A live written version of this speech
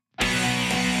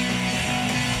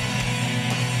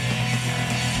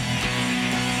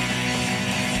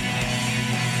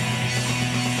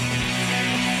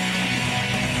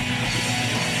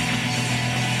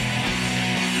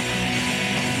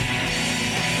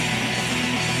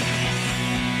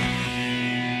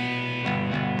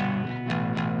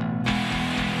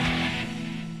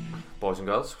boys and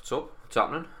girls. What's up? What's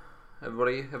happening?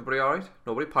 Everybody all right?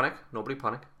 Nobody panic.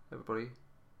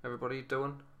 Everybody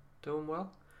doing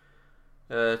well.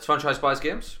 It's Franchise Buys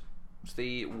Games. It's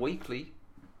the weekly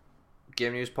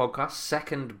game news podcast,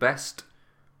 second best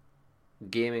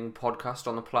gaming podcast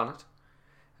on the planet,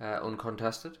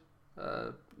 uncontested.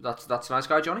 That's Nice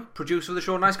Guy Johnny, producer of the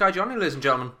show. Nice Guy Johnny, ladies and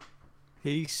gentlemen.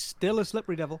 He's still a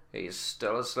slippery devil. He's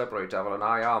still a slippery devil, and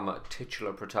I am a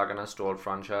titular protagonist, old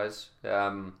franchise.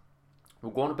 We're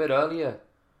going a bit earlier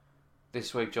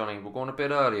this week, Johnny. We're going a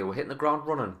bit earlier. We're hitting the ground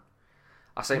running.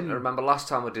 I seem to remember last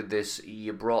time we did this,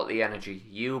 you brought the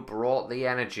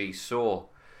energy. So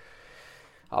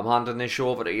I'm handing this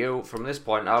over to you from this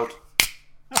point out.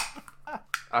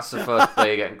 That's the first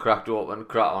player getting cracked open.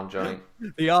 Crack on, Johnny.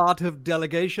 The art of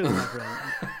delegation, my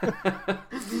friend.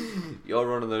 You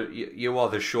are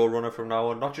the showrunner from now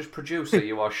on, not just producer.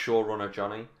 You are showrunner,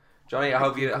 Johnny. Johnny,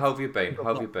 how have you been?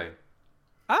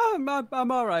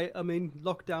 I'm all right. I mean,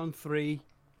 lockdown 3,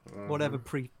 whatever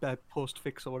post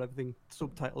fix or whatever thing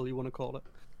subtitle you want to call it.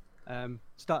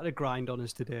 Started a grind on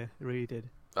us today. It really did.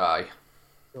 Aye.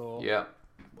 So, yeah.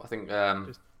 I think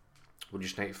we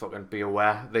just need to fucking be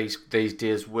aware. These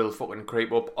days will fucking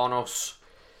creep up on us.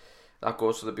 That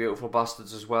goes to the beautiful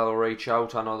bastards as well. Reach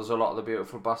out. I know there's a lot of the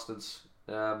beautiful bastards.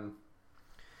 I've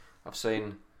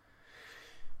seen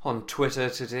on Twitter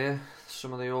today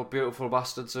some of the old beautiful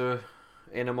bastards are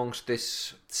in amongst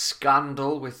this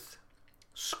scandal with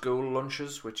school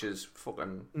lunches, which is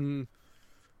fucking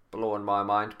blowing my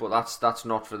mind. But that's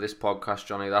not for this podcast,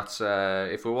 Johnny. That's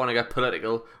if we want to get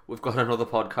political, we've got another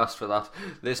podcast for that.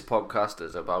 This podcast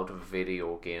is about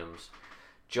video games.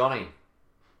 Johnny,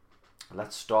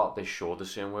 let's start this show the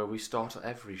same way we start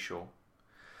every show.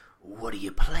 What are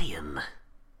you playing?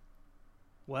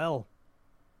 Well,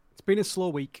 it's been a slow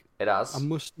week. It has. I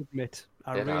must admit.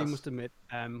 I must admit.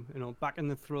 Back in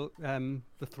the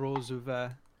throes of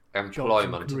employment. Jobs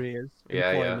and careers.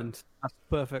 Yeah. Employment. That's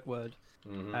the perfect word.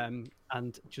 Mm-hmm.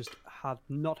 And just had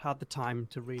not had the time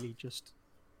to really just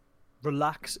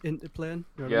relax into playing.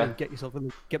 You know what I mean?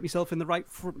 Get myself in the right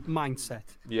mindset.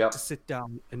 Yeah. To sit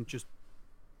down and just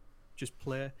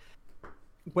play.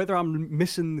 Whether I'm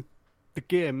missing the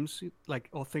games,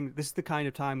 or think this is the kind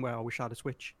of time where I wish I had a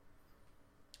Switch.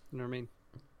 You know what I mean?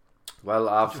 Well,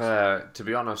 I've to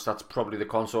be honest, that's probably the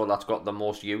console that's got the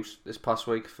most use this past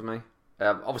week for me.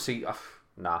 Obviously,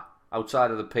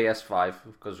 outside of the PS5,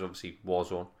 because obviously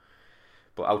Warzone.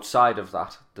 But outside of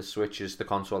that, the Switch is the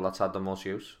console that's had the most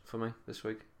use for me this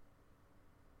week.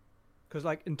 Because,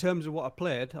 in terms of what I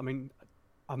played, I mean,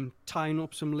 I'm tying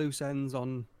up some loose ends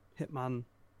on Hitman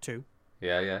 2.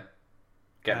 Yeah.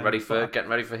 Getting ready for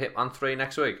Hitman 3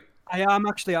 next week. I am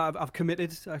actually. I've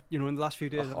committed. In the last few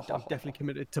days, I've definitely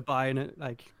committed to buying it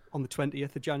on the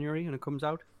 20th of January, and it comes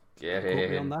out. Yeah.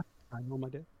 On that, I know my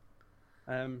day.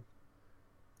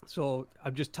 So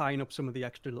I'm just tying up some of the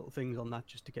extra little things on that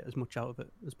just to get as much out of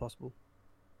it as possible.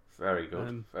 Very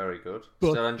good. Very good.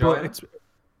 But, Still enjoying it?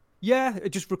 Yeah, it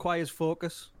just requires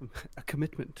focus, a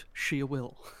commitment, sheer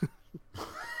will.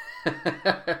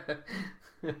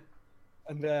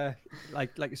 And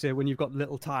like I say, when you've got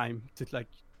little time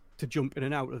to jump in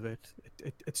and out of it,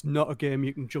 it's not a game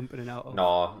you can jump in and out of.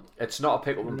 No, it's not a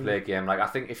pick up and play game. I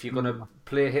think if you're gonna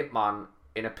play Hitman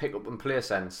in a pick up and play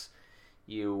sense,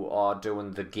 you are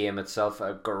doing the game itself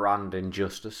a grand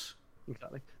injustice.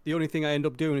 Exactly. The only thing I end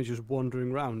up doing is just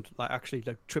wandering around, actually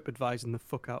trip advising the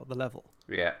fuck out of the level.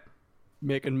 Yeah.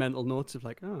 Making mental notes of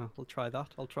I'll try that,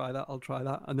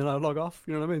 and then I log off.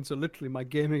 You know what I mean? So literally, my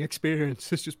gaming experience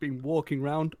has just been walking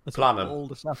around as an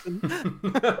old assassin.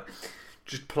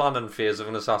 Just planning phase of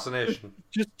an assassination.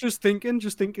 just thinking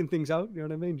things out. You know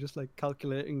what I mean? Just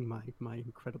calculating my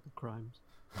incredible crimes.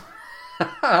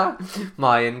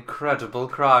 My incredible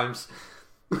crimes.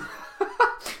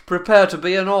 Prepare to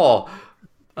be in awe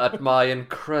at my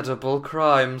incredible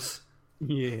crimes.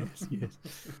 Yes.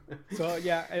 So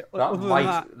yeah,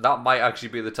 that might actually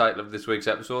be the title of this week's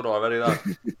episode already. That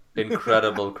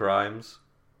incredible crimes.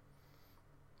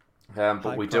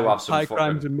 But we do have some high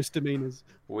crimes and misdemeanors.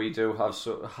 We do have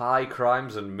some high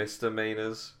crimes and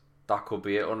misdemeanors. That could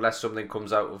be it, unless something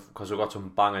comes out of, because we've got some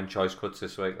banging choice cuts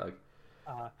this week,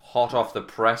 hot off the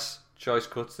press choice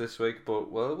cuts this week.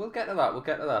 But we'll get to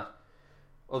that.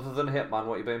 Other than Hitman,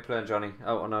 what you been playing, Johnny?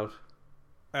 Out and out.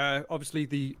 Obviously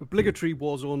the obligatory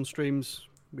Warzone streams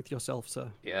with yourself,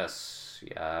 sir. Yes.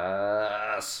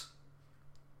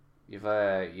 You've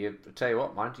tell you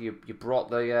what, man.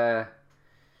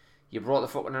 You brought the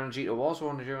fucking energy to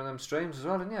Warzone during them streams as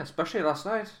well, didn't you? Especially last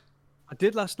night. I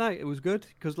did last night. It was good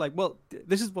because, like, well,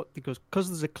 this is what because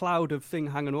there's a cloud of thing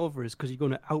hanging over us because you're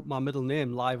going to out my middle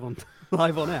name live on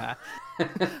live on air.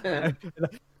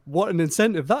 What an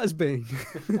incentive that has been.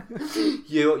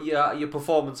 Your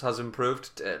performance has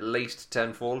improved at least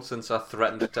tenfold since I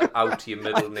threatened to out your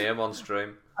middle name on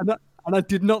stream. And I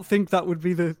did not think that would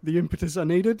be the impetus I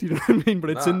needed. You know what I mean?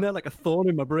 But it's in there like a thorn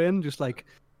in my brain, just like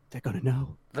they're gonna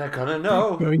know. They're gonna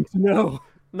know. They're going to know.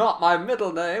 Not my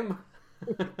middle name.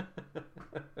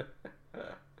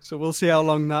 So we'll see how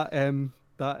long that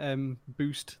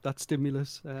boost, that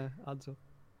stimulus adds up.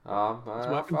 I've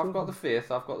got the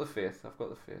faith.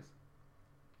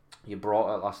 You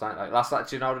brought it last night. Like last night,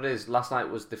 do you know what it is? Last night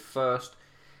was the first.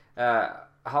 How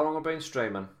long have I been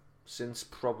streaming? Since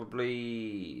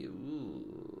probably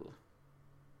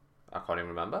I can't even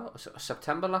remember.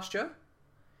 September last year.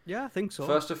 Yeah, I think so.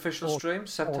 First official stream,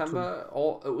 September.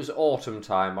 Or it was autumn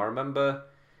time. I remember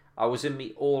I was in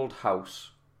my old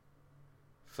house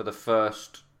for the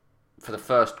first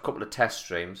couple of test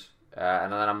streams,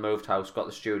 and then I moved house, got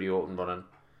the studio up and running.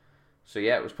 So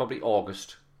yeah, it was probably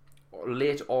August,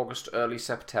 late August, early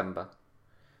September.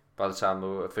 By the time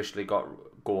we officially got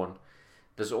going,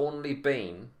 there's only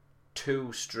been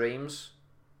 2 streams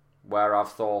where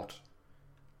I've thought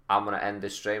I'm gonna end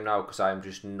this stream now because I'm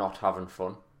just not having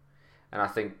fun. And I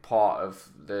think part of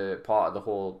the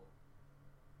whole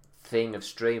thing of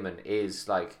streaming is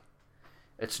like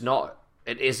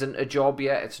it isn't a job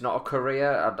yet. It's not a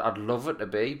career. I'd love it to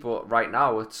be, but right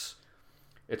now it's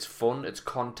fun. It's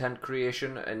content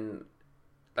creation, and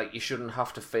like you shouldn't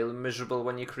have to feel miserable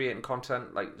when you're creating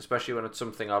content. Like especially when it's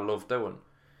something I love doing.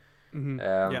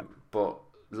 Mm-hmm. But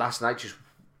last night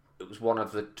it was one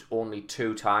of the only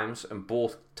 2 times, and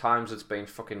both times it's been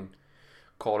fucking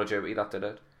Call of Duty that did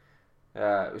it.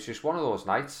 It was just one of those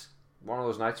nights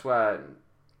where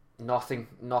nothing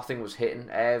was hitting.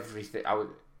 Everything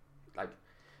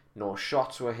no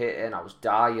shots were hitting. I was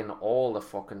dying all the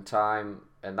fucking time,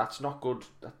 and that's not good.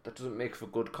 That doesn't make for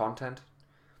good content.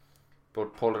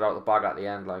 But pulled it out the bag at the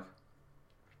end, like.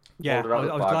 Yeah,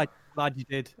 I was glad you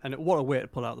did, and what a way to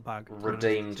pull out the bag.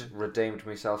 Redeemed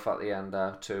myself at the end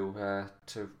there. Two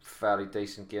fairly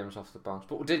decent games off the bounce,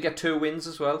 but we did get 2 wins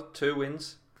as well. 2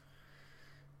 wins.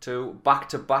 2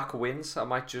 back-to-back wins. I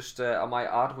might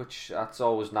add, which that's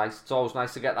always nice. It's always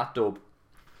nice to get that dub.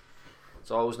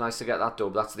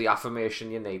 That's the affirmation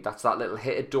you need. That's that little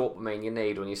hit of dopamine you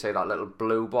need when you say that little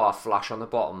blue bar flash on the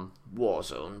bottom.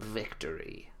 Warzone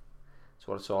victory. That's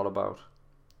what it's all about.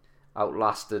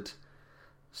 Outlasted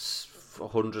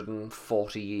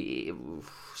 140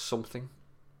 something.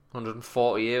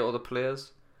 148 other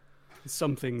players.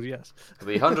 Some things, yes.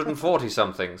 The 140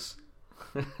 somethings.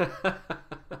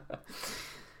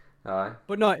 Aye.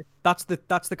 But no, that's the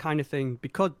kind of thing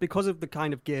because of the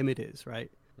kind of game it is,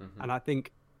 right? Mm-hmm. And I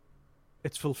think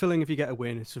it's fulfilling if you get a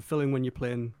win. It's fulfilling when you're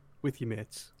playing with your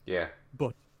mates. Yeah.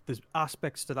 But there's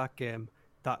aspects to that game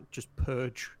that just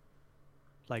purge,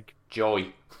 like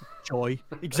joy.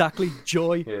 Exactly,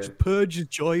 joy. Yeah. Just purges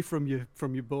joy from your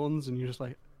bones, and you're just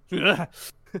like,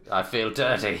 I feel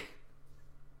dirty.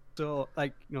 So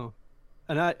like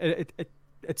and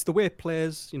it's the way it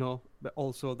plays, but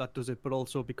also that does it, but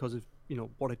also because of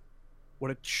what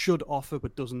it should offer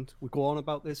but doesn't. We go on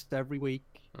about this every week,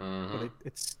 but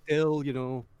it's still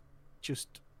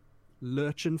just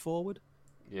lurching forward.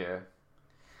 Yeah.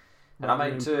 And I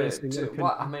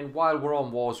mean, while we're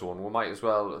on Warzone, we might as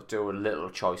well do a little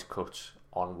choice cut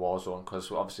on Warzone,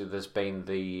 because obviously there's been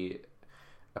the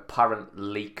apparent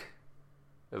leak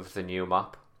of the new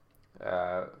map.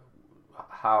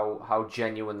 How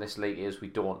genuine this leak is, we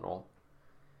don't know,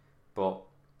 but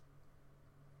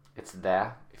it's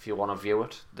there if you want to view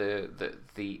it.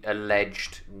 The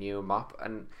alleged new map,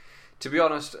 and to be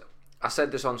honest, I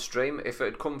said this on stream. If it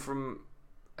had come from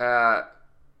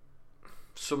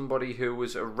somebody who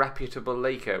was a reputable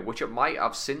leaker, which it might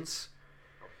have since.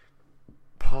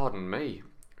 Pardon me,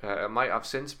 it might have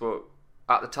since, but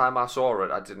at the time I saw it,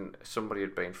 I didn't. Somebody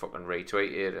had been fucking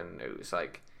retweeted, and it was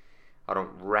like, I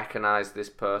don't recognise this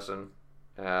person.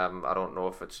 I don't know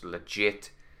if it's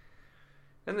legit.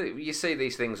 And you see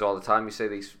these things all the time. You see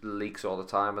these leaks all the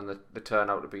time, and they turn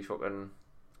out to be fucking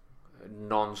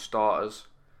non-starters.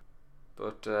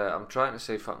 But I'm trying to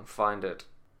see if I can find it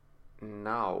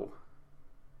now,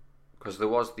 because there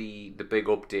was the big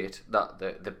update, that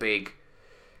the big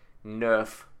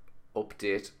nerf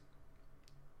update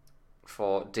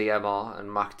for DMR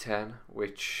and Mach 10,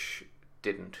 which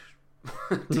didn't.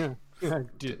 Yeah,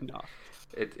 did not.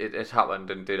 It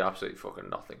happened and did absolutely fucking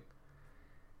nothing.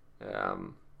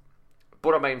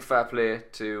 But I mean, fair play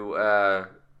to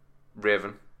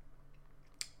Raven.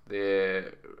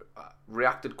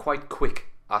 reacted quite quick,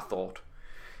 I thought,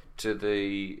 to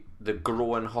the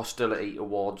growing hostility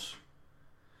towards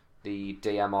the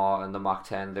DMR and the Mach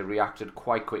 10. They reacted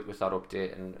quite quick with that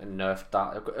update and nerfed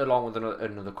that, along with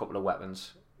another couple of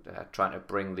weapons, trying to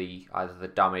bring either the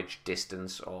damage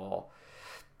distance or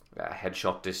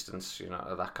headshot distance,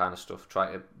 that kind of stuff.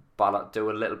 Try to do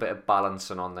a little bit of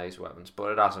balancing on these weapons,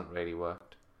 but it hasn't really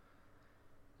worked.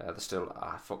 They're still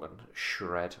fucking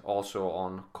shred. Also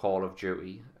on Call of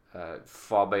Duty,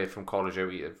 far be it from Call of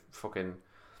Duty to fucking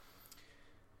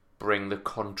bring the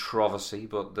controversy,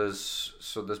 but there's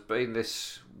been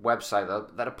this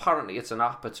website that apparently it's an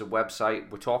app, it's a website.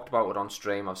 We talked about it on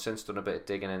stream. I've since done a bit of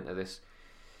digging into this.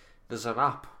 There's an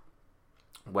app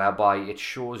whereby it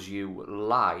shows you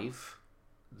live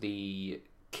the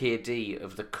KD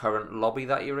of the current lobby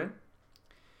that you're in.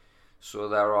 So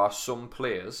there are some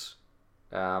players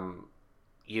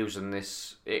using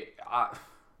this,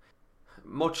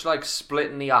 much like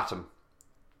splitting the atom.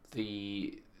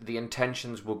 The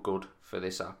intentions were good for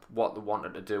this app. What they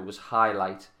wanted to do was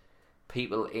highlight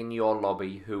people in your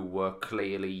lobby who were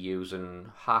clearly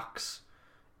using hacks,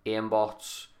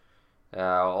 aimbots,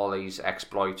 all these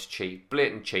exploits,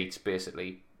 blatant cheats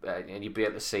basically, and you'd be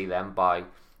able to see them by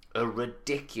a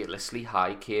ridiculously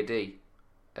high KD,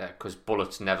 because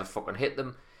bullets never fucking hit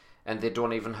them, and they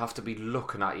don't even have to be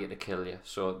looking at you to kill you.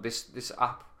 So this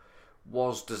app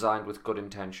was designed with good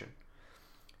intention.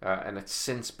 And it's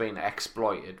since been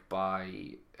exploited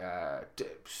by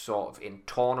sort of in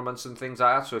tournaments and things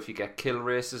like that. So if you get kill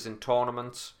races in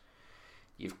tournaments,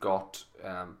 you've got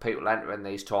people entering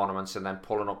these tournaments and then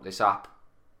pulling up this app.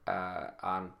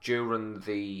 And during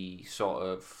the sort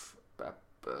of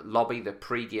lobby, the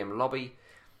pre-game lobby,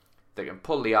 they can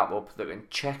pull the app up, they can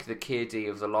check the KD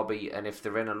of the lobby, and if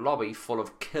they're in a lobby full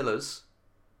of killers,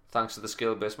 thanks to the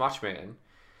skill-based matchmaking,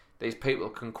 these people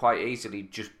can quite easily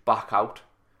just back out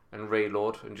and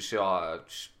reload and just say,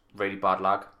 just really bad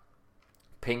lag.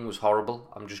 Ping was horrible.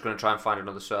 I'm just going to try and find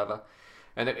another server.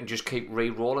 And they can just keep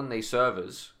re-rolling these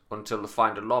servers until they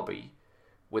find a lobby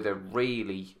with a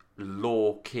really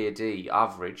low KD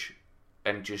average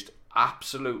and just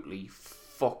absolutely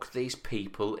fuck these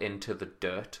people into the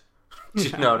dirt. Do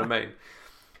you know what I mean?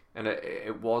 And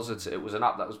it was an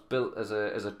app that was built as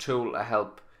a tool to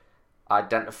help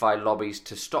identify lobbies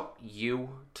to stop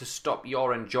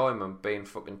your enjoyment being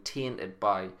fucking tainted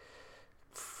by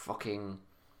fucking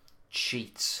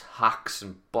cheats, hacks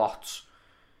and bots,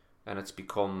 and it's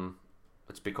become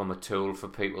a tool for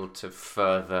people to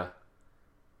further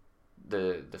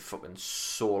the fucking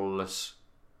soulless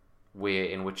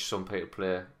way in which some people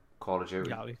play Call of Duty.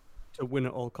 Yeah, to win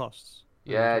at all costs.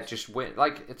 Yeah, just win.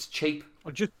 Like, it's cheap.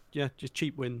 Or just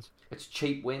cheap wins. It's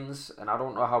cheap wins, and I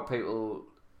don't know how people.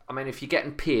 I mean, if you're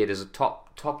getting paid as a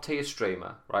top tier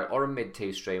streamer, right, or a mid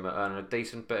tier streamer, earning a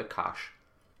decent bit of cash,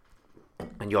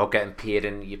 and you're getting paid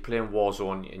and you're playing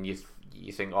Warzone, and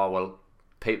you think, oh well,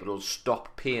 people will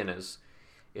stop paying us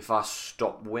if I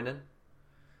stop winning.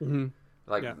 Mm-hmm.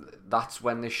 Like, that's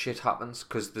when this shit happens,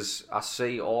 because I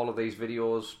see all of these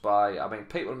videos by. I mean,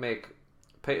 people make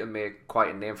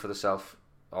quite a name for themselves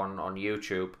on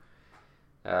YouTube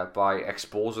by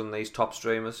exposing these top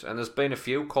streamers, and there's been a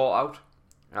few caught out.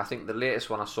 I think the latest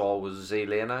one I saw was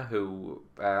Zelena, who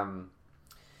I'm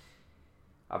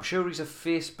sure he's a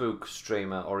Facebook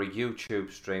streamer or a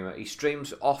YouTube streamer. He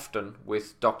streams often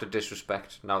with Dr.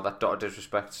 Disrespect. Now that Dr.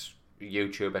 Disrespect's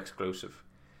YouTube exclusive.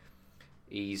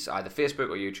 He's either Facebook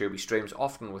or YouTube. He streams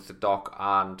often with the Doc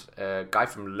and a guy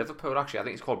from Liverpool, actually. I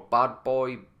think he's called Bad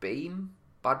Boy Beeman.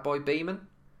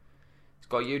 He's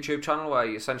got a YouTube channel where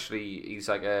he's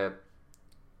like a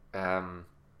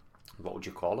what would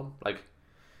you call him? Like,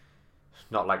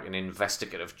 not like an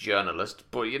investigative journalist,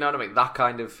 but you know what I mean? That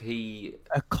kind of a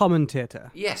commentator.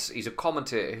 Yes, he's a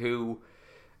commentator who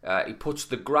he puts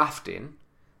the graft in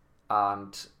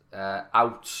and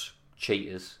outs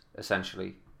cheaters,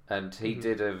 essentially. And he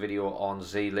did a video on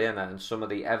Zelena, and some of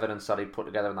the evidence that he put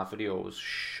together in that video was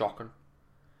shocking.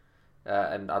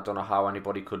 And I don't know how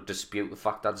anybody could dispute the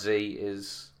fact that Z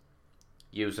is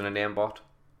using an aimbot,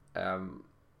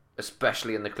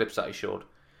 especially in the clips that he showed.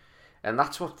 And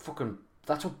that's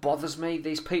what bothers me.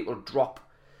 These people drop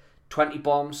 20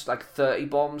 bombs, like 30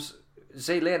 bombs.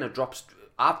 Zelena drops,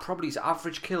 probably his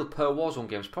average kill per Warzone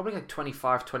game is probably like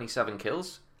 25, 27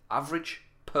 kills, average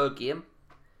per game.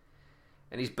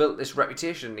 And he's built this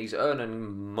reputation, he's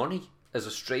earning money as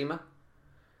a streamer,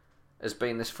 as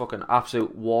being this fucking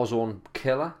absolute Warzone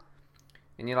killer.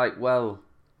 And you're like, well,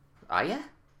 are you?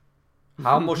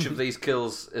 How much of these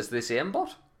kills is this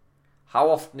aimbot? How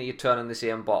often are you turning this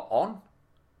aimbot on?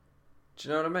 Do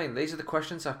you know what I mean? These are the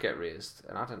questions that get raised,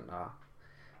 and I don't know.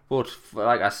 But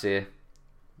like I say,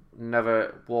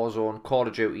 never Warzone, Call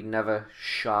of Duty, never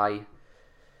shy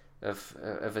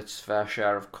of its fair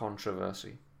share of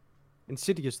controversy.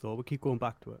 Insidious, though, we keep going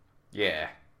back to it. Yeah.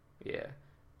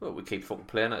 Well, we keep fucking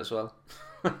playing it as well.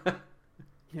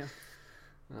 Yeah.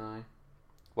 Aye.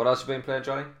 What else have you been playing,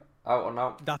 Johnny? Out or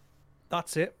out?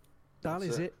 That's it.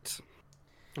 That's it.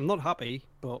 I'm not happy,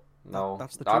 but no,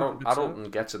 that's the truth. I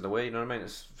don't get in the way. You know what I mean?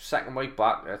 It's second week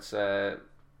back. It's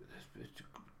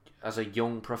as a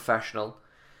young professional,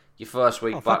 your first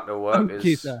week back to work thank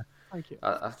you, sir. Thank you.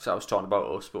 I was talking about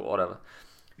us, but whatever.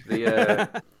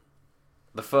 The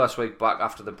the first week back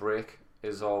after the break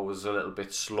is always a little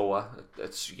bit slower.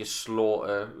 You're slow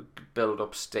to build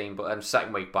up steam, but then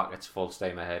second week back, it's full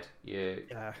steam ahead.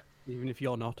 Yeah, even if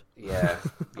you're not. Yeah.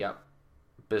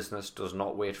 Business does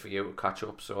not wait for you to catch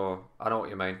up. So I know what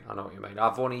you mean.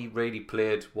 I've only really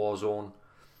played Warzone.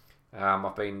 I'm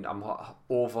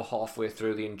over halfway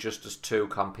through the Injustice 2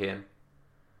 campaign.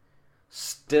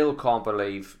 Still can't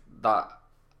believe that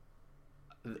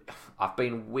I've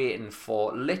been waiting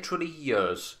for literally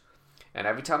years. And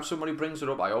every time somebody brings it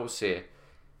up, I always say,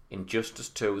 Injustice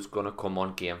 2 is going to come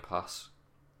on Game Pass.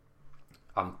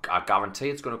 I guarantee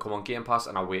it's going to come on Game Pass,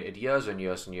 and I waited years and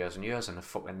years and years and years, and it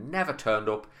fucking never turned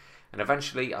up. And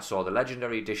eventually, I saw the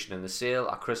Legendary Edition in the sale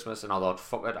at Christmas, and I thought,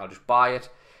 fuck it, I'll just buy it.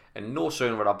 And no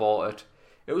sooner had I bought it,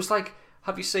 it was like,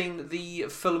 have you seen the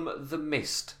film The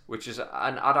Mist, which is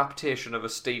an adaptation of a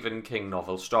Stephen King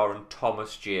novel starring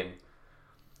Thomas Jane?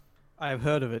 I have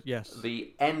heard of it, yes.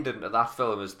 The ending of that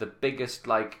film is the biggest,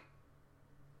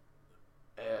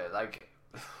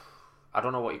 I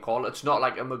don't know what you call it. It's not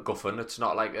like a MacGuffin. It's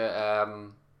not like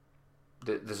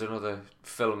there's another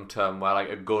film term where like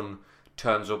a gun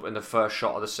turns up in the first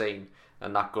shot of the scene,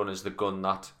 and that gun is the gun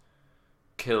that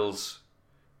kills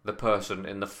the person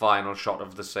in the final shot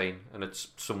of the scene, and it's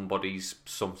somebody's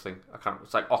something.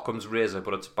 It's like Occam's razor,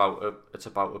 but it's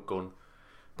about a gun,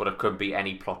 but it could be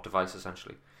any plot device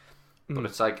essentially. But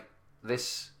it's like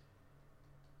this.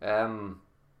 The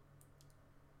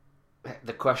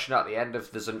question at the end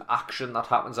of there's an action that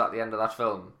happens at the end of that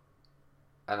film,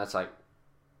 and it's like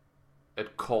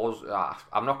it caused.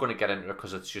 I'm not going to get into it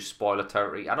because it's just spoiler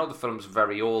territory. I know the film's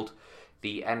very old.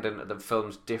 The ending of the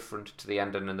film's different to the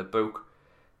ending in the book,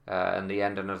 and the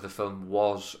ending of the film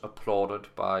was applauded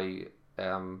by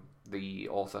the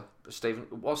author.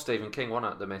 It was Stephen King,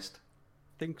 wasn't it? The Mist.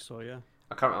 I think so, yeah.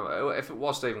 I can't remember if it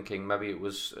was Stephen King. Maybe it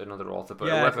was another author, but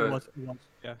yeah, whoever it was,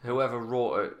 yeah. whoever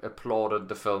wrote it applauded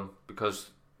the film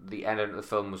because the ending of the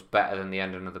film was better than the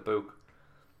ending of the book,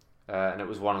 and it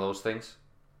was one of those things.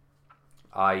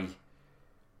 I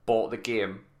bought the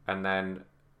game, and then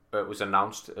it was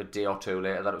announced a day or two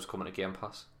later that it was coming to Game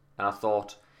Pass, and I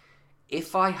thought,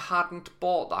 if I hadn't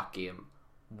bought that game,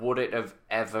 would it have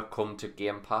ever come to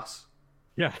Game Pass?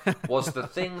 Yeah. Was the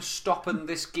thing stopping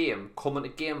this game coming to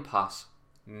Game Pass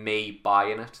me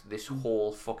buying it this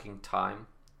whole fucking time?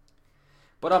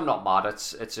 But I'm not mad.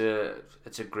 It's a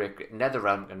great.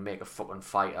 NetherRealm can make a fucking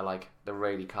fighter, like they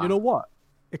really can. You know what?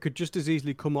 It could just as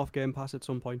easily come off Game Pass at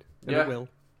some point, and yeah. it will.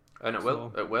 And it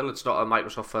will. It will. It's not a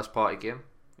Microsoft first party game.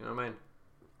 You know what I mean?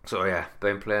 So yeah,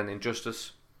 been playing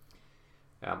Injustice.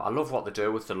 I love what they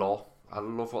do with the lore.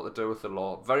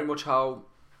 Very much how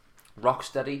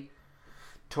Rocksteady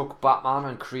took Batman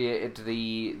and created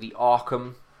the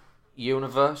Arkham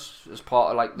universe as part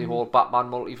of like the whole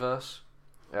Batman multiverse.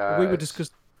 We were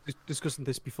discussing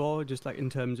this before, just like in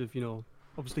terms of, you know,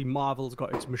 obviously Marvel's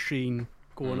got its machine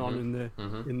going on in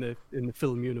the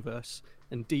film universe,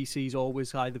 and DC's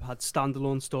always either had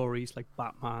standalone stories like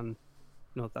Batman,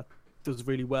 you know, that does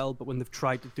really well, but when they've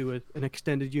tried to do an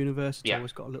extended universe, it's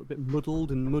always got a little bit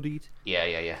muddled and muddied.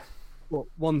 Yeah. Well,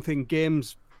 one thing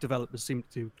games developers seem to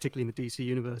do, particularly in the DC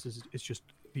universe, is just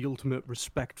the ultimate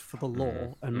respect for the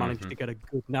lore and manage to get a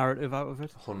good narrative out of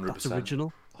it. 100%. That's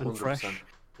original and 100%. fresh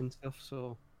and stuff.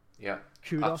 So yeah,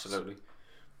 kudos. Absolutely.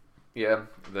 Yeah,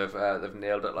 they've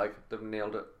nailed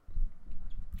it.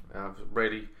 I'm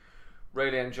really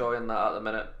enjoying that at the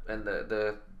minute, and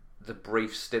the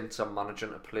brief stints I'm managing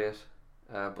to play it.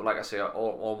 But like I say,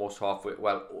 almost halfway.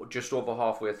 Well, just over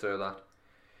halfway through that.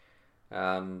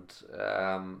 And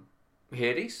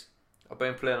Hades. I've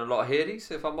been playing a lot of Hades,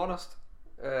 if I'm honest.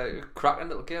 Cracking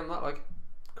little game,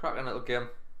 cracking little game.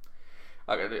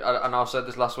 I know I said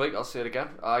this last week, I'll say it again.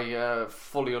 I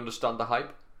fully understand the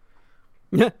hype.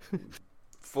 Yeah.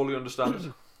 Fully understand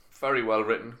it. Very well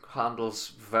written,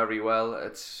 handles very well.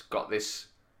 It's got this...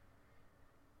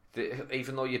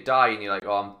 even though you die and you're like,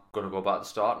 oh, I'm going to go back to the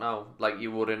start now, like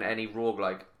you would in any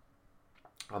roguelike.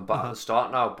 I'm back at the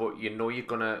start now, but you know you're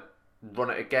going to run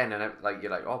it again, and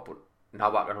you're like, oh, but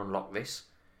now I can unlock this.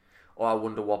 or I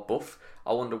wonder what buff.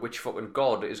 I wonder which fucking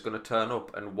god is going to turn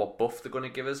up and what buff they're going to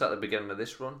give us at the beginning of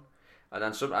this run. And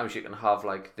then sometimes you can have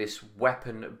like this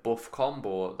weapon buff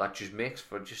combo that just makes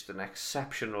for just an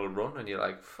exceptional run, and you're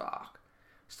like, fuck.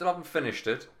 Still haven't finished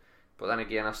it, but then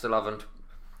again,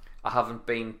 I haven't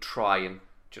been trying.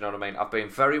 Do you know what I mean? I've been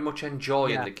very much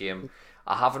enjoying the game.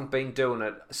 I haven't been doing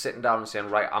it, sitting down and saying,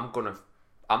 right, I'm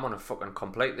gonna fucking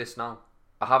complete this now.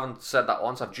 I haven't said that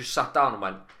once. I've just sat down and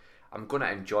went, I'm gonna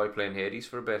enjoy playing Hades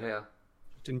for a bit here.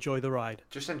 Just enjoy the ride.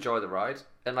 Just enjoy the ride.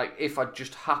 And like, if I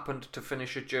just happened to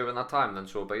finish it during that time, then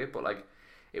so be it. But like,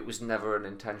 it was never an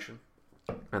intention.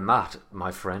 And that,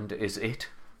 my friend, is it.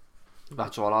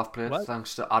 That's all I've played,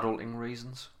 thanks to adulting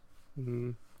reasons.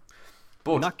 Mm.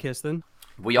 But in that case, then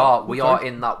we are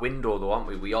in that window, though, aren't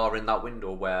we? We are in that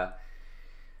window where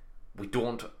we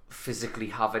don't physically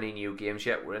have any new games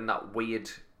yet. We're in that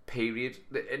weird period.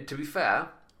 And to be fair,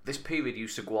 this period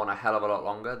used to go on a hell of a lot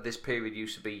longer. This period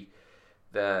used to be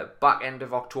the back end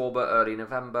of October, early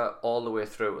November, all the way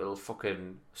through till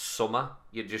fucking summer.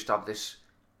 You just have this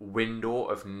window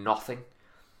of nothing.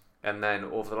 And then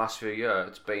over the last few years,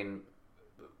 it's been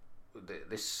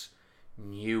this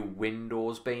new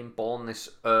window's been born. This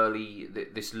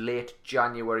late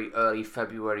January, early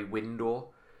February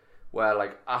window, where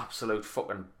like absolute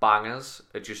fucking bangers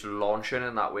are just launching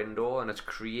in that window, and it's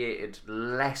created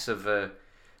less of a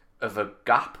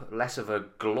gap, less of a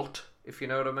glut, if you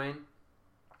know what I mean.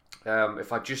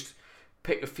 If I just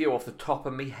pick a few off the top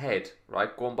of my head,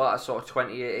 right, going back to sort of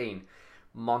 2018,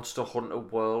 Monster Hunter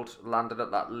World landed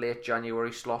at that late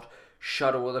January slot.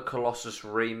 Shadow of the Colossus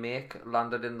remake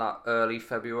landed in that early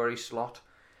February slot.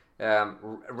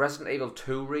 Resident Evil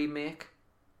 2 remake,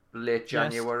 late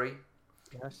January.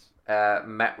 Yes.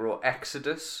 Metro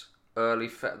Exodus,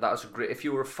 that was a great. If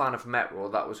you were a fan of Metro,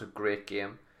 that was a great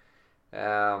game.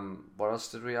 What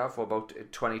else did we have? What about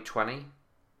 2020?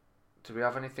 Did we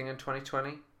have anything in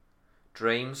 2020?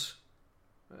 Dreams.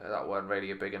 That weren't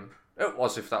really a big one. It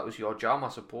was if that was your jam, I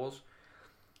suppose.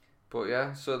 But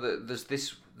yeah, so there's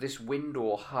this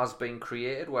window has been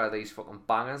created where these fucking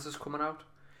bangers is coming out.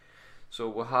 So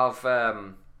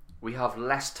we have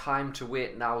less time to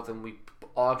wait now than we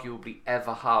arguably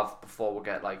ever have before we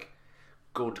get like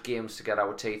good games to get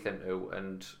our teeth into.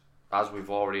 And as we've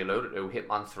already alluded to,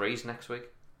 Hitman 3's next week.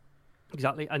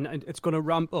 Exactly, and it's going to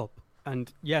ramp up.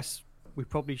 And yes, we'll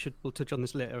touch on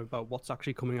this later about what's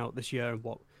actually coming out this year and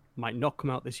what might not come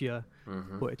out this year,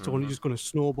 but it's only just going to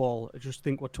snowball. I just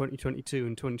think what 2022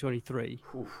 and 2023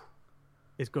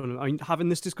 is going to. I mean, having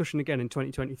this discussion again in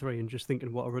 2023 and just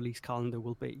thinking what a release calendar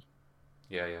will be.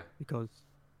 Yeah. Because.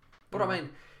 But I mean,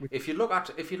 if you look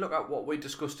at what we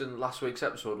discussed in last week's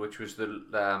episode, which was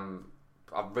I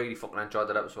really fucking enjoyed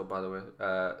that episode, by the way.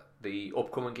 The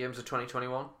upcoming games of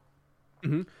 2021.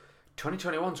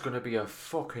 2021 is going to be a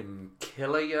fucking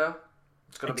killer year.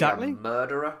 It's going to be a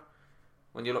murderer.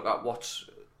 When you look at what's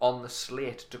on the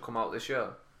slate to come out this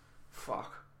year,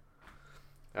 fuck.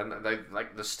 And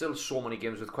there's still so many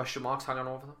games with question marks hanging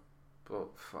over them. But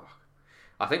fuck,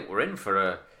 I think we're in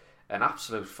for an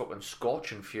absolute fucking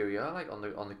scorching few year, like on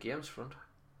the games front.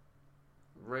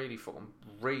 Really,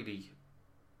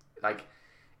 like,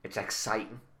 it's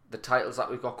exciting. The titles that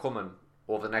we've got coming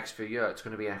over the next few years, it's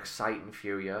going to be an exciting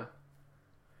few year.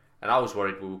 And I was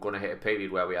worried we were going to hit a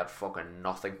period where we had fucking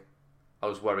nothing. I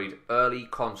was worried early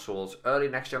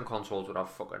next-gen consoles would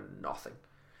have fucking nothing.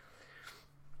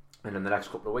 And in the next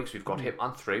couple of weeks, we've got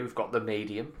Hitman 3, we've got the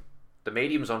Medium. The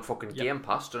Medium's on fucking Game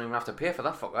Pass, don't even have to pay for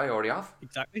that, fuck, I already have.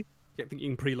 Exactly. I think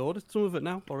you can preload some of it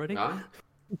now already. No.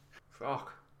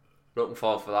 Fuck. Looking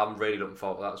forward for that. I'm really looking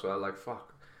forward to that as well, like,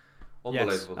 fuck.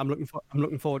 Unbelievable. Yes, I'm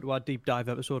looking forward to our deep dive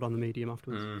episode on the Medium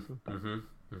afterwards. I'm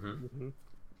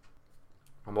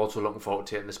also looking forward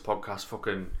to taking this podcast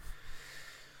fucking...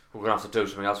 We're going to have to do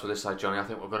something else with this side, Johnny. I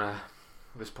think we're going to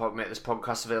make this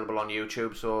podcast available on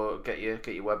YouTube, so get your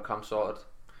webcam sorted.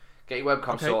 Get your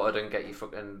webcam sorted and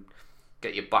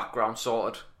get your background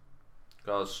sorted.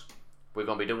 Because we're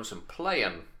going to be doing some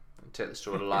playing and take this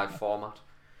to a live format.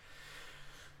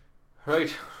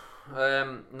 Right.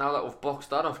 Now that we've boxed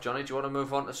that off, Johnny, do you want to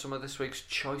move on to some of this week's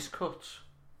choice cuts?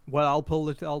 Well, I'll pull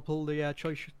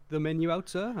the menu out,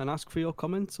 sir, and ask for your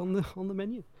comments on the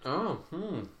menu. Oh,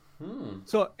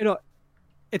 So,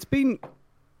 it's been...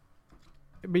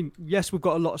 I mean, yes, we've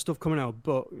got a lot of stuff coming out,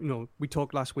 but, we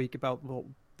talked last week about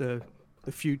the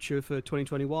future for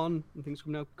 2021 and things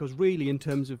coming out, because really, in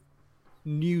terms of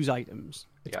news items,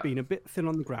 it's been a bit thin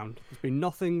on the ground. There's been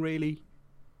nothing really...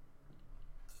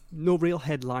 No real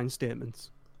headline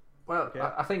statements. Well,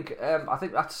 I think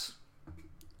that's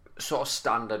sort of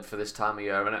standard for this time of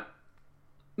year, isn't it?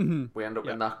 We end up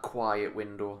in that quiet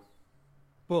window.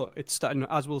 but it's starting,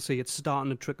 as we'll see, it's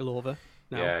starting to trickle over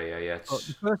now. Yeah. But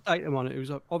the first item on it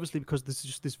was obviously because there's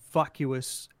just this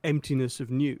vacuous emptiness of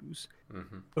news,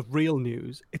 of real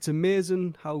news. It's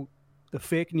amazing how the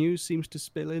fake news seems to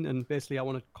spill in. And basically, I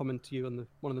want to comment to you on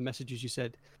one of the messages you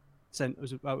sent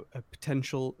was about a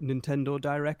potential Nintendo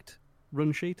Direct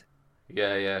run sheet.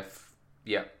 Yeah.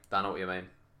 I know what you mean.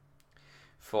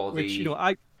 What's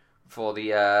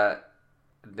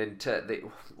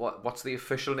the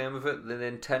official name of it? The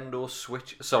Nintendo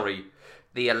Switch. Sorry,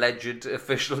 the alleged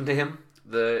official name,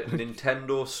 the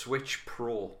Nintendo Switch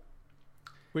Pro,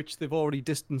 which they've already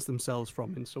distanced themselves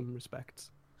from in some respects.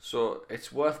 So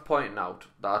it's worth pointing out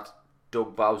that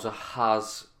Doug Bowser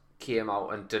has came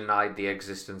out and denied the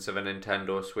existence of a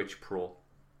Nintendo Switch Pro.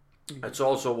 It's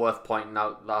also worth pointing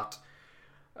out that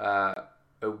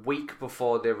a week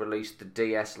before they released the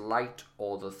DS Lite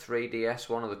or the 3DS,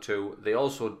 one of the two, they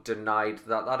also denied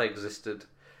that existed.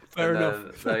 Fair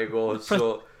enough. There you go.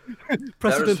 So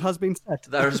precedent has been set.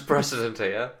 There is precedent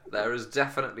here. There is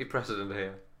definitely precedent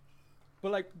here.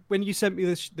 Well, like when you sent me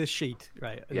this sheet,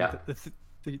 right? And yeah.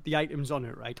 The items on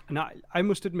it, right? And I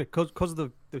must admit, because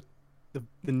of the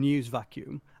news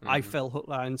vacuum, I fell hook,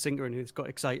 line, and sinker, and just got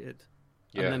excited.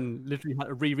 Yeah. And then literally had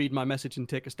to reread my message and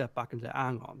take a step back and say,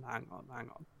 hang on.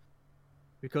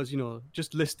 Because,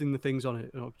 just listing the things on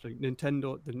it, like the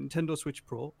Nintendo Switch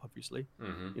Pro, obviously,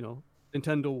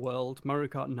 Nintendo World, Mario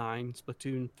Kart 9,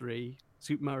 Splatoon 3,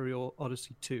 Super Mario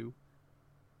Odyssey 2,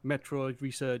 Metroid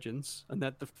Resurgence, and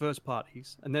they're the first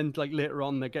parties. And then, like, later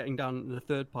on, they're getting down to the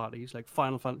third parties, like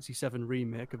Final Fantasy VII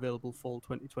Remake, available fall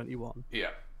 2021.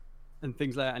 Yeah. And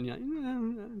things like that. And,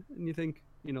 and you think,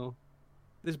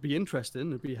 this would be interesting.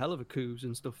 It'd be a hell of a coups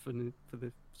and stuff for the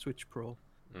Switch Pro.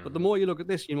 But the more you look at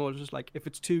this, it's just like, if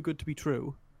it's too good to be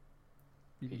true,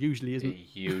 it usually isn't.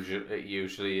 It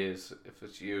usually is. If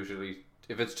it's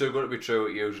too good to be true,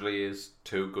 it usually is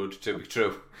too good to be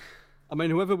true. I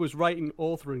mean, whoever was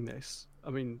authoring this,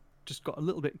 just got a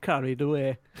little bit carried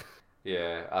away.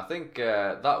 Yeah, I think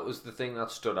that was the thing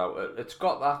that stood out. It's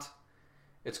got that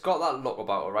look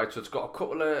about it, right? So it's got a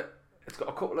couple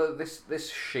of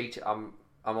this sheet. I'm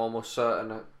almost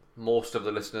certain most of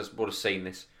the listeners would have seen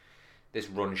this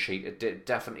run sheet. It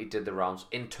definitely did the rounds.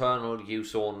 Internal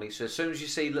use only. So as soon as you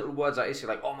see little words like this,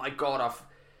 you're like, oh my god,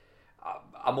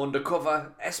 I'm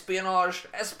undercover. Espionage.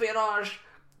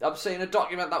 I'm seeing a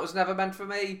document that was never meant for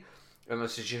me. And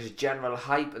this is just general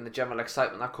hype and the general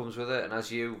excitement that comes with it. And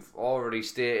as you've already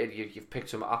stated, you've picked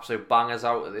some absolute bangers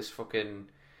out of this fucking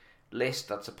list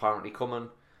that's apparently coming.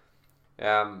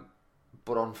 But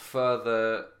on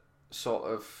further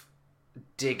sort of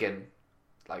digging,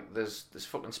 like there's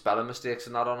fucking spelling mistakes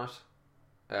and that on it.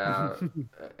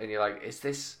 And you're like, is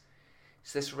this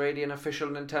really an official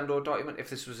Nintendo document? If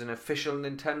this was an official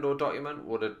Nintendo document,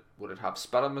 would it have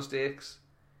spelling mistakes?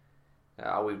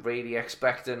 Are we really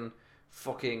expecting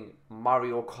fucking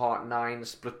Mario Kart 9,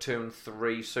 Splatoon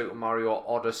 3, Super Mario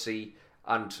Odyssey,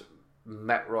 and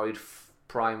Metroid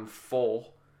Prime 4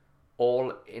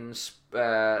 all in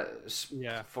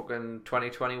fucking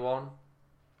 2021?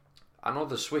 I know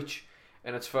the Switch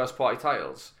in its first party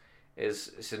titles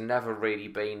it's never really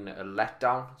been a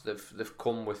letdown. They've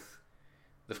come with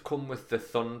the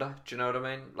thunder. Do you know what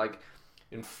I mean? Like,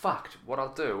 in fact, what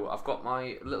I'll do, I've got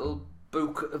my little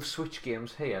book of Switch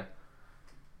games here.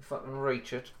 If I can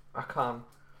reach it, I can.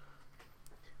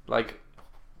 Like,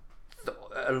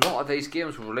 a lot of these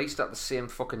games were released at the same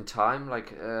fucking time.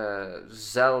 Like,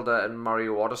 Zelda and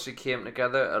Mario Odyssey came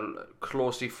together,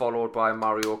 closely followed by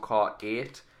Mario Kart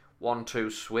 8.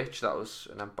 1-2 Switch, that was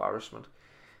an embarrassment.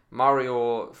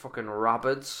 Mario fucking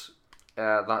Rabbids,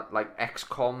 that like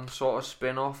XCOM sort of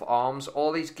spin-off, ARMS,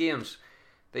 all these games,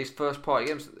 these first party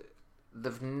games,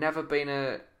 they've never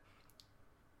been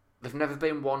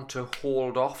one to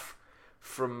hold off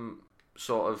from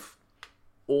sort of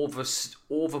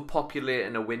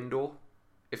overpopulating a window,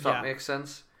 if that makes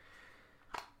sense.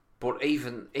 But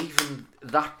even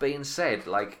that being said,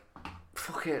 like,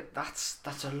 fuck it, that's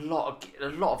a lot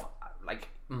of like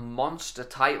monster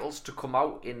titles to come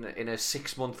out in a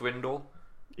 6-month window.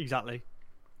 Exactly.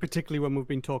 Particularly when we've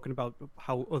been talking about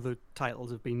how other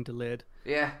titles have been delayed.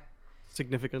 Yeah.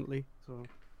 Significantly. So.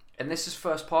 And this is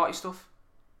first party stuff.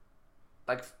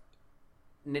 Like,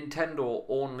 Nintendo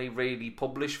only really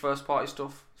publish first party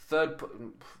stuff.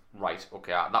 Right,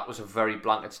 okay, that was a very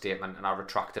blanket statement and I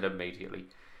retract it immediately.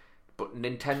 But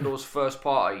Nintendo's first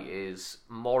party is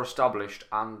more established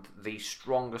and the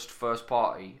strongest first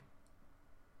party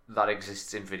that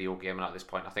exists in video gaming at this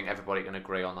point. I think everybody can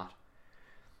agree on that.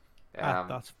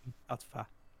 That's fair.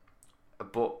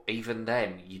 But even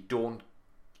then, you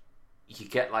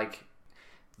get like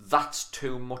that's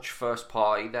too much first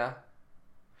party there.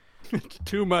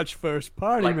 Too much first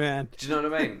party, Like, man. Do you know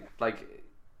what I mean? Like,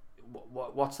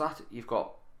 what's that? You've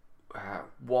got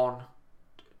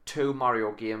 2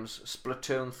 Mario games,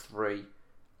 Splatoon 3,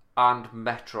 and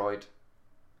Metroid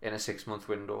in a 6-month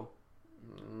window.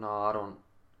 No,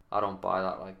 I don't buy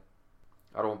that. Like,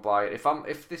 I don't buy it.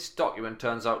 If this document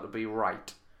turns out to be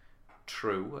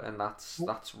true, and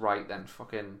that's right, then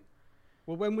fucking.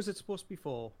 Well, when was it supposed to be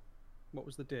for? What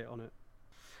was the date on it?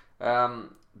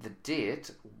 The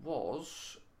date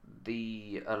was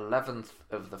the 11th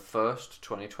of the 1st,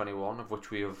 2021, of which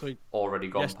we have already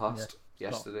gone past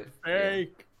yesterday.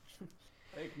 Fake.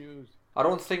 Fake news.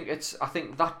 I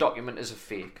think that document is a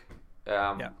fake.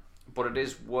 But it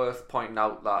is worth pointing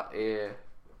out that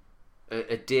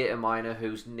a data miner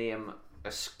whose name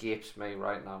escapes me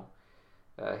right now,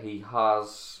 he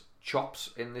has chops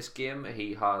in this game.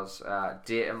 He has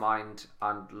data mined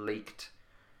and leaked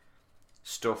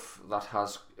stuff that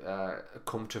has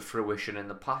come to fruition in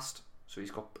the past. So he's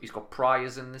got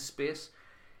priors in this space.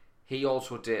 He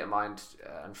also data mined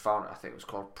and found, I think it was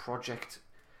called Project.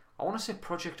 I want to say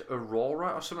Project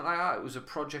Aurora or something like that. It was a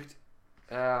project.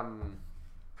 And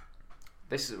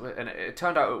it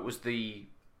turned out it was the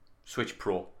Switch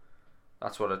Pro.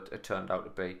 That's what it turned out to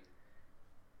be.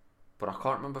 But I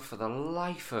can't remember for the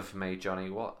life of me, Johnny,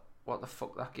 what the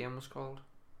fuck that game was called.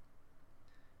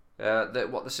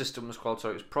 What the system was called.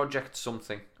 So it was Project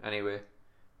something. Anyway,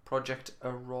 Project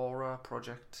Aurora,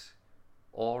 Project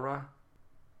Aura.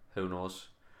 Who knows?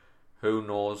 Who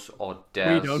knows or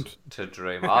dares to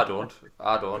dream? I don't.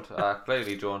 I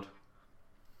clearly don't.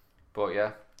 But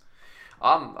yeah,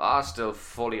 I'm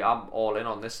all in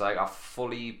on this. Like, I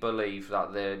fully believe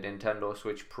that the Nintendo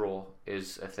Switch Pro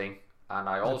is a thing, and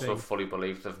I also fully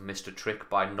believe they've missed a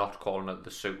trick by not calling it the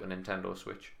Super Nintendo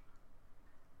Switch.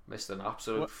 Missed an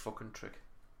absolute fucking trick.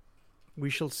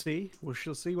 We shall see. We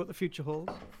shall see what the future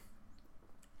holds.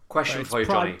 Question for you,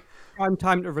 Johnny. Prime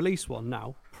time to release one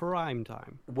now. Prime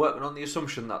time. Working on the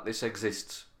assumption that this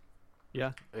exists.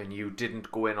 Yeah. And you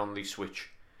didn't go in on the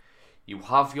Switch. You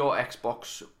have your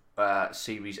Xbox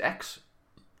Series X.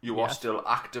 You are still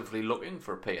actively looking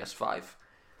for a PS5.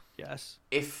 Yes.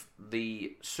 If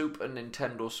the Super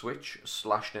Nintendo Switch /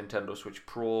 Nintendo Switch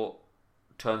Pro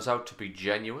turns out to be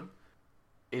genuine,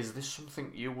 is this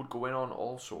something you would go in on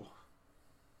also?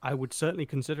 I would certainly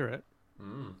consider it.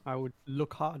 I would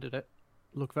look hard at it.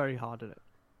 Look very hard at it.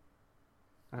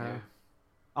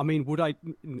 I mean, would I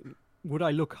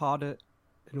look harder,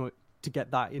 to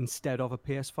get that instead of a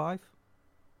PS5?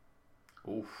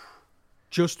 Oof.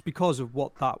 Just because of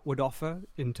what that would offer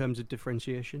in terms of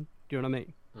differentiation. Do you know what I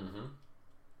mean?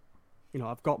 Mm-hmm.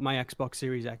 I've got my Xbox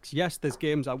Series X. Yes, there's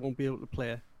games I won't be able to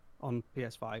play on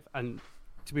PS5, and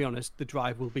to be honest, the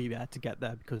drive will be there to get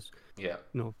there because,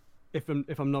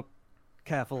 if I'm not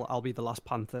careful, I'll be the last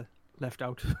Panther left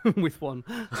out with one.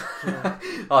 So,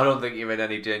 I don't think you're in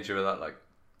any danger of that. Like,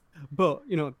 but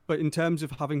in terms of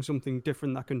having something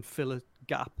different that can fill a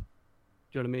gap,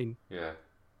 do you know what I mean? Yeah.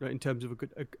 In terms of a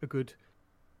good,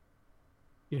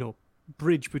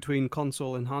 bridge between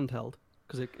console and handheld,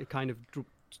 because it kind of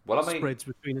spreads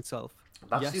between itself.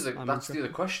 That's the other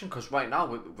question, because right now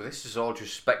this is all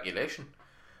just speculation.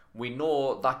 We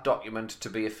know that document to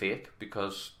be a fake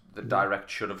because the Direct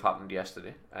should have happened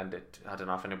yesterday, and I don't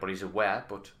know if anybody's aware,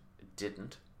 but it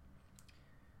didn't.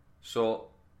 So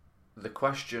the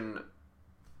question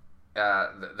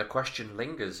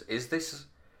lingers: is this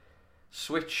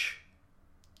Switch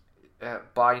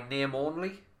by name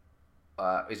only?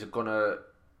 Is it gonna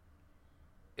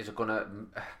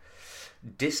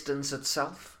distance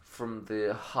itself from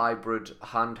the hybrid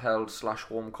handheld /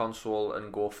 home console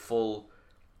and go full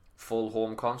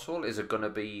home console? Is it going to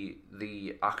be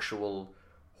the actual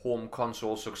home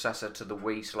console successor to the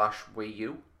Wii / Wii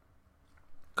U?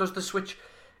 Because the Switch,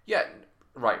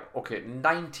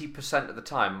 90% of the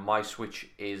time my Switch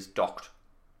is docked.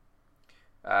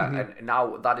 And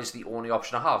now that is the only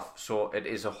option I have. So it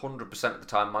is 100% of the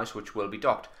time my Switch will be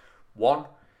docked. One,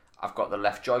 I've got the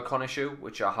left Joy-Con issue,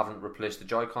 which I haven't replaced the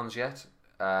Joy-Cons yet.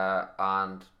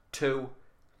 And two,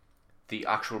 the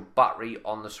actual battery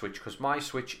on the Switch, because my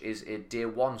Switch is a day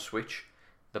one Switch.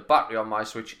 The battery on my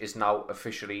Switch is now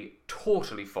officially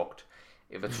totally fucked.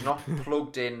 If it's not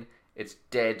plugged in, it's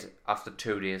dead after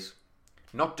 2 days.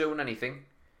 Not doing anything,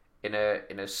 in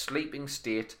a sleeping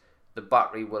state, the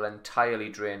battery will entirely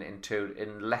drain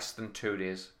in less than 2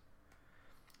 days.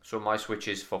 So my Switch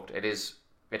is fucked.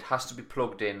 It has to be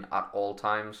plugged in at all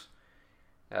times.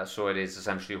 So it is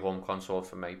essentially home console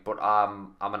for me. But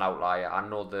I'm an outlier. I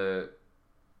know the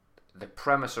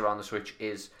premise around the Switch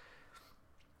is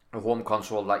a home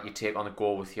console that you take on the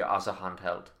go with you as a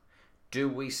handheld. Do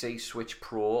we see Switch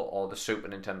Pro or the Super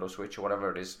Nintendo Switch or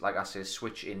whatever it is, like I say,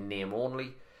 Switch in name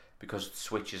only, because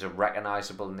Switch is a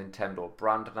recognisable Nintendo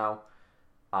brand now?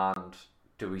 And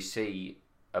do we see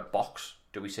a box?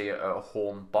 Do we see a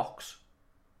home box?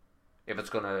 If it's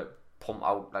going to pump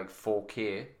out like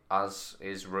 4K, as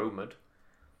is rumoured,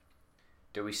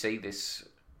 do we see this?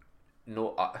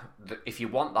 No, if you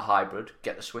want the hybrid,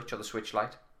 get the Switch or the Switch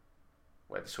Lite.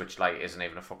 Where the Switch Lite isn't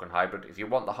even a fucking hybrid. If you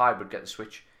want the hybrid, get the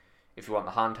Switch. If you want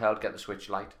the handheld, get the Switch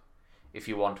Lite. If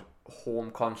you want home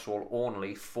console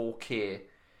only, 4K,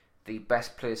 the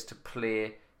best place to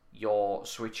play your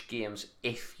Switch games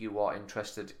if you are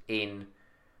interested in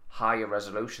higher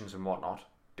resolutions and whatnot.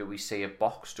 Do we see a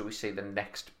box? Do we see the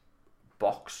next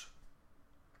box?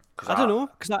 I don't know,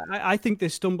 because I think they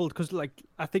stumbled, because like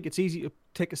I think it's easy to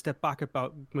take a step back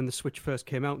about when the Switch first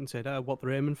came out and said what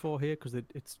they're aiming for here, because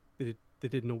they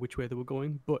didn't know which way they were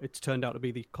going, but it's turned out to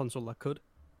be the console that could.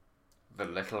 The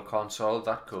little console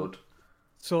that could.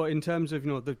 So in terms of,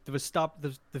 they've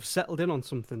settled in on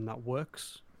something that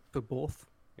works for both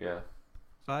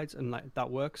sides, and like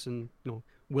that works, and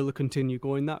will they continue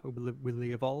going that, or will they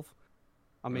evolve?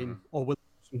 I mean, or will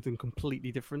something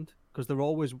completely different? Because they're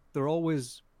always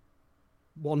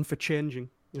one for changing.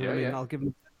 You know what I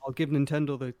mean? I'll give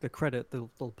Nintendo the credit.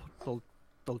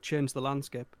 They'll change the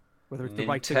landscape, whether it's the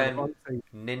right thing or the wrong thing.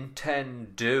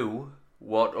 Nintendo.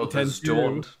 What others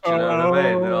don't. Do you know what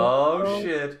I mean? Oh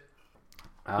shit.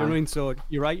 You know what I mean? So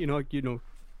you're right.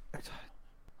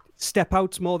 Step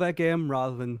out's more their game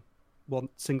rather than one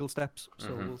single steps.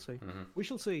 So we'll see. We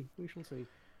shall see.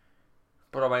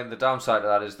 But I mean, the downside of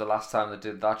that is the last time they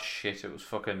did that shit, it was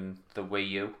fucking the Wii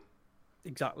U.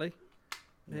 Exactly.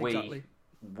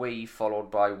 Wii followed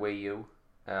by Wii U.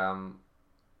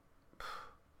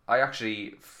 I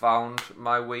actually found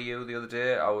my Wii U the other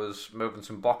day. I was moving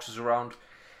some boxes around,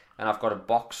 and I've got a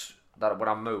box that when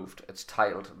I moved, it's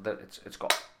titled that it's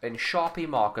got in Sharpie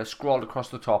marker scrolled across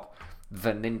the top,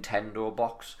 the Nintendo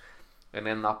box, and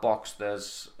in that box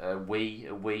there's a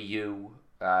Wii U,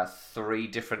 3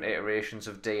 different iterations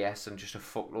of DS, and just a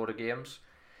fuckload of games.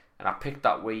 And I picked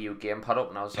that Wii U gamepad up,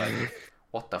 and I was like,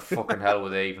 what the fucking hell were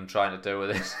they even trying to do with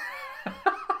this?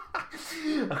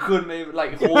 I couldn't even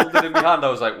hold it in my hand. I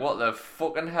was like, what the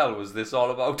fucking hell was this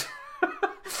all about?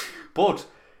 But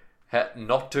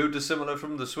not too dissimilar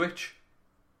from the Switch.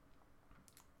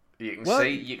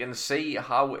 You can see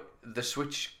how the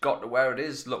Switch got to where it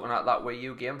is looking at that Wii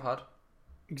U gamepad.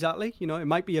 Exactly. It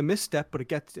might be a misstep, but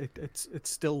it's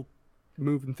still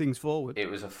moving things forward. It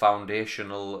was a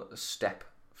foundational step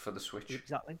for the Switch.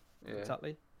 Exactly. Yeah.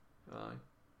 Exactly. Right.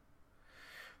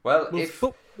 Well,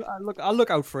 I'll look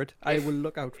out for it. I will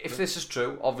look out for it. If this is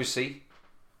true, obviously,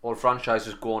 all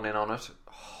franchises going in on it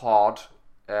hard,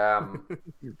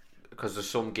 because there's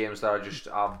some games that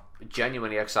I'm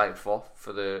genuinely excited for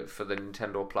the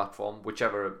Nintendo platform,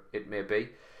 whichever it may be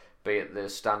it the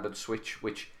standard Switch,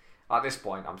 which at this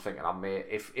point I'm thinking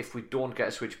if we don't get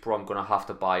a Switch Pro, I'm gonna have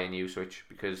to buy a new Switch,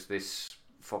 because this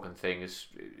fucking thing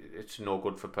it's no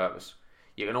good for purpose.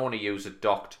 You can only use it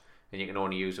docked, and you can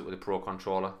only use it with a Pro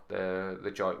controller,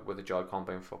 the Joy-Con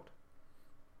being fucked.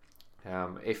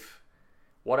 If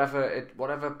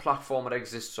whatever platform it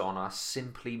exists on, I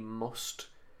simply must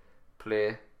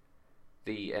play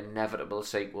the inevitable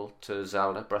sequel to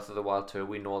Zelda Breath of the Wild 2.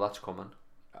 We know that's coming.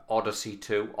 Odyssey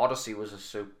 2. Odyssey was a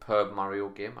superb Mario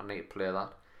game. I need to play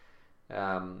that.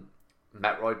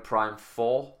 Metroid Prime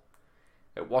 4.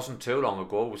 It wasn't too long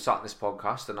ago we sat in this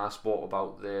podcast and I spoke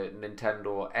about the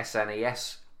Nintendo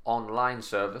SNES online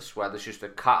service, where there's just a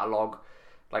catalogue,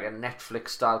 like a Netflix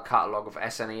style catalogue of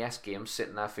SNES games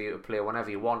sitting there for you to play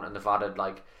whenever you want, and they've added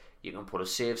you can put a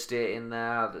save state in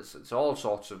there. There's all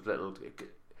sorts of little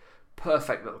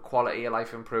perfect little quality of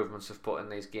life improvements they've put in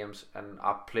these games, and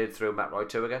I played through Metroid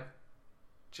 2 again.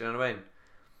 Do you know what I mean?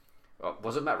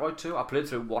 Was it Metroid 2? I played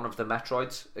through one of the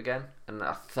Metroids again, and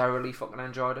I thoroughly fucking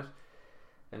enjoyed it.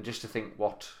 And just to think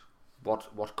what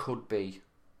could be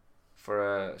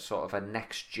for a sort of a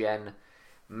next gen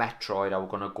Metroid, are we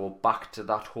going to go back to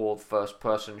that whole first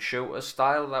person shooter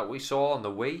style that we saw on the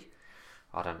Wii?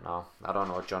 I don't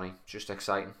know, Johnny. It's just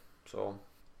exciting. So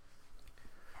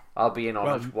I'll be in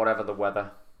on it, whatever the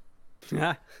weather.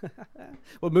 Yeah.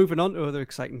 Well, moving on to another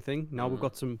exciting thing. Now we've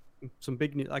got some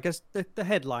big news. I guess the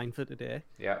headline for today.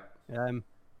 Yeah.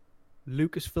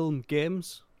 Lucasfilm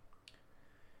Games.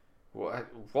 What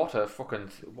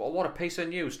a piece of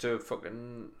news to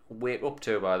fucking wake up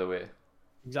to, by the way.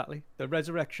 Exactly. The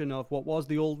resurrection of what was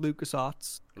the old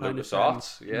LucasArts.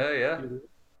 LucasArts, yeah.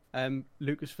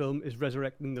 Lucasfilm is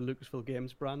resurrecting the Lucasfilm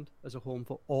Games brand as a home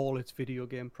for all its video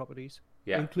game properties,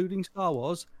 including Star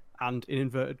Wars and, in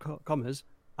inverted commas,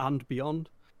 and beyond.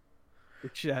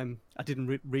 Which I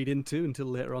didn't read into until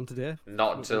later on today.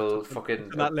 Not until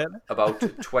fucking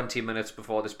about 20 minutes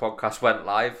before this podcast went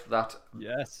live that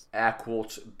air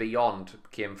quotes beyond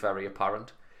became very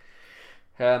apparent.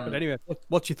 But anyway,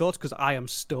 what's your thoughts? Because I am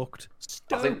stoked.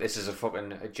 I think this is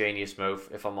a genius move,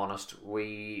 if I'm honest.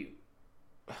 I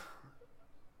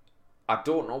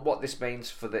don't know what this means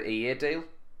for the EA deal.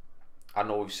 I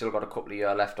know we've still got a couple of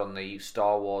years left on the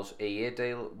Star Wars EA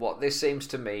deal. What this seems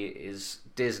to me is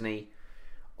Disney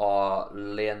are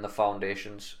laying the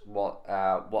foundations. What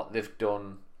they've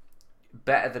done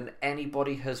better than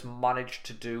anybody has managed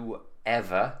to do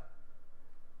ever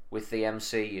with the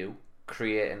MCU,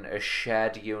 creating a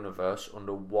shared universe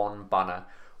under one banner,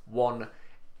 one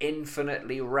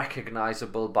infinitely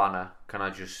recognisable banner. Can I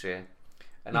just say,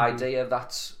 an idea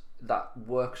that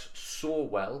works so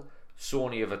well.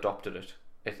 Sony have adopted it.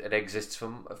 It exists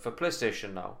for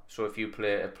PlayStation now. So if you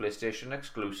play a PlayStation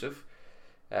exclusive,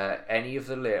 any of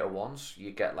the later ones,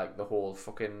 you get like the whole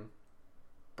fucking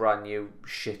brand new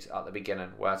shit at the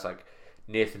beginning, where it's like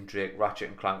Nathan Drake, Ratchet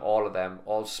and Clank, all of them,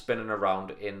 all spinning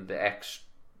around in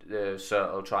the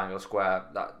circle, triangle, square.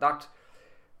 That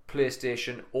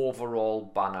PlayStation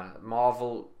overall banner,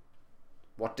 Marvel,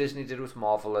 what Disney did with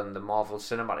Marvel and the Marvel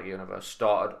Cinematic Universe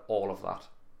started all of that.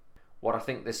 What I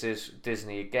think this is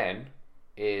Disney again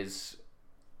is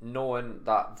knowing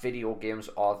that video games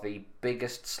are the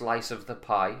biggest slice of the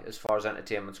pie as far as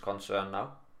entertainment's concerned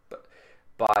now, but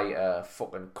by a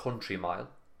fucking country mile.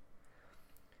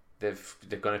 They're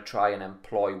going to try and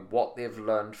employ what they've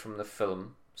learned from the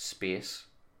film space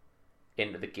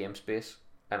into the game space,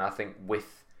 and I think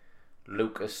with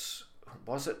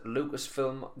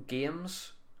Lucasfilm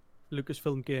Games?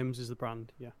 Lucasfilm Games is the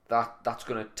brand, yeah. That's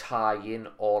going to tie in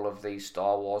all of these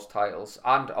Star Wars titles,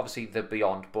 and obviously the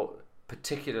Beyond, but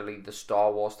particularly the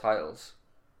Star Wars titles.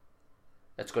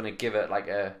 It's going to give it like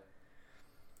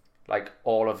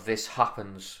all of this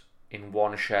happens in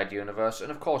one shared universe,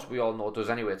 and of course we all know it does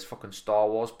anyway. It's fucking Star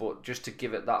Wars, but just to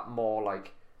give it that more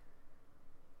like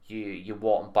you're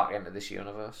walking back into this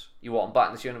universe. You're walking back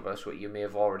in this universe what you may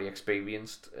have already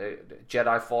experienced.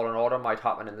 Jedi Fallen Order might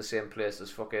happen in the same place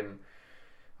as fucking,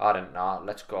 I don't know,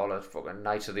 let's call it fucking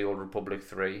Knights of the Old Republic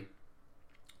 3,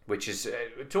 which is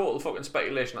total fucking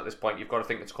speculation at this point. You've got to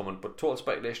think it's coming, but total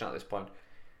speculation at this point.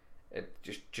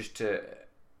 Just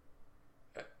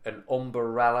an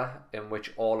umbrella in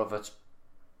which all of its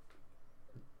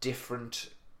different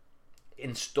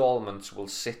installments will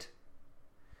sit.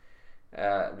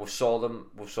 We saw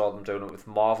them doing it with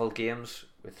Marvel games,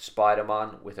 with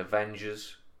Spider-Man, with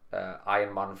Avengers,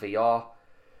 Iron Man VR,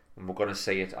 and we're going to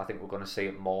see it. I think we're going to see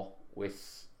it more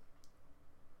with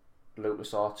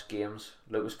LucasArts games,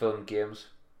 Lucasfilm games.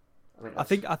 I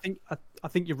think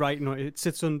you're right. No, it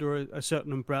sits under a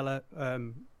certain umbrella,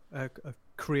 a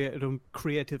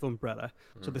creative umbrella.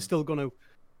 So they're still going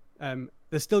to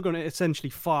essentially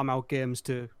farm out games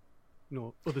to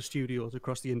other studios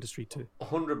across the industry too.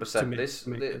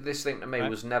 100%. This thing to me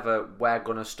was never, we're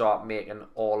going to start making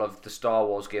all of the Star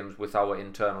Wars games with our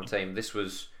internal team. This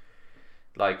was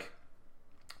the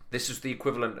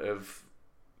equivalent of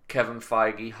Kevin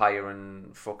Feige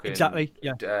hiring fucking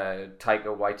Taika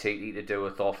Waititi to do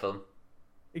a Thor film.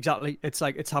 Exactly. It's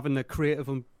like it's having a creative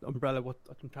umbrella. What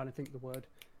I'm trying to think of the word,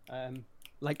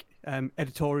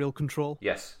 editorial control.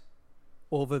 Yes.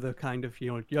 Over the kind of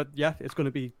it's going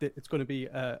to be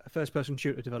a first-person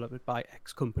shooter developed by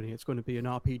X company. It's going to be an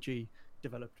RPG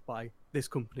developed by this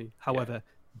company. However,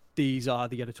 these are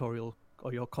the editorial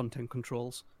or your content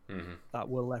controls that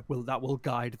will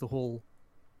guide the whole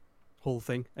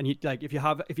thing. And if you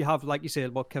have like you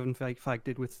said what Kevin Feige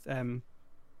did with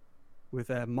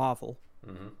Marvel,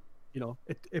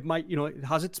 it might it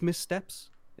has its missteps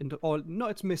or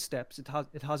not its missteps. It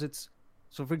has its.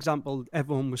 So, for example,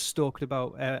 everyone was stoked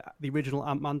about the original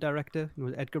Ant-Man director,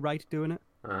 Edgar Wright, doing it,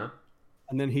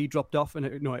 and then he dropped off,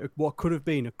 and what could have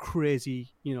been a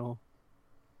crazy,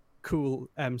 cool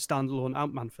standalone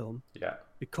Ant-Man film,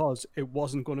 because it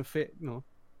wasn't going to fit,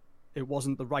 it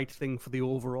wasn't the right thing for the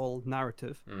overall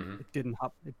narrative. It didn't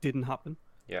happen.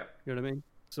 Yeah, you know what I mean.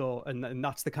 So, and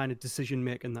that's the kind of decision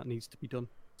making that needs to be done.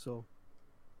 So,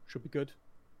 should be good.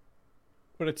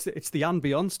 But it's the and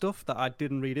beyond stuff that I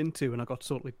didn't read into and I got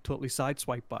totally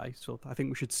sideswiped by. So I think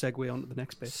we should segue on to the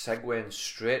next bit. Segueing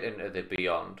straight into the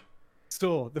beyond.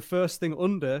 So the first thing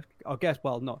the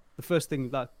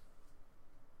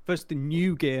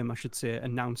new game I should say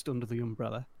announced under the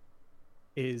umbrella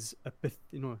is a bit,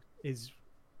 is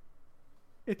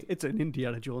It's an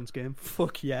Indiana Jones game.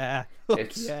 Fuck yeah. Fuck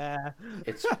It's yeah.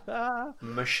 it's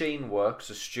Machine Works,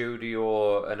 a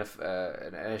studio and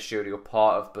a studio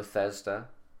part of Bethesda,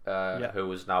 Yeah.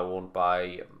 who is now owned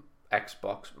by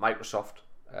Xbox, Microsoft.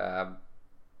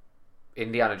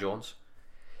 Indiana Jones,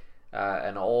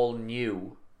 an all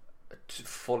new,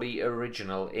 fully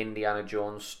original Indiana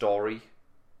Jones story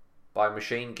by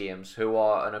Machine Games, who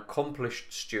are an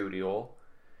accomplished studio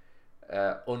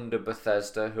under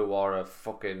Bethesda, who are a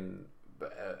fucking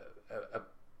a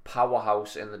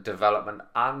powerhouse in the development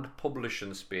and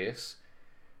publishing space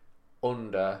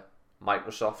under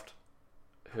Microsoft,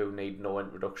 who need no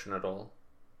introduction at all.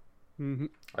 Mm-hmm.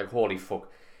 Like, holy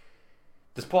fuck.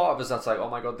 There's part of us that's like, oh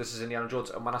my god, this is Indiana Jones.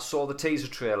 And when I saw the teaser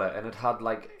trailer and it had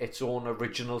like its own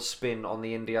original spin on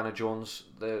the Indiana Jones,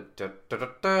 the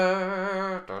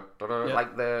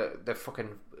like the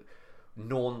fucking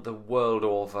known the world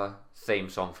over theme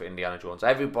song for Indiana Jones.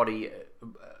 Everybody,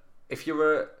 if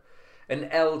you're an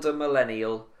elder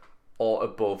millennial or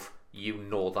above, you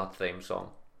know that theme song.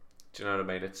 Do you know what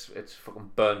I mean? It's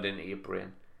fucking burned into your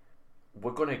brain.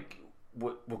 We're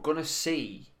gonna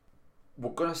see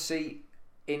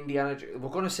Indiana. We're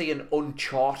gonna see an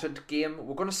Uncharted game.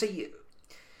 We're gonna see.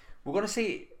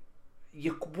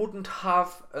 You wouldn't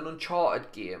have an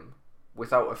Uncharted game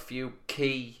without a few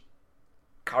key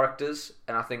characters,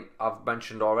 and I think I've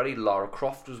mentioned already Lara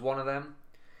Croft was one of them.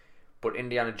 But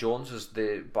Indiana Jones is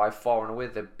by far and away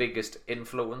the biggest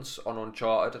influence on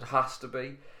Uncharted. It has to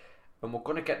be, and we're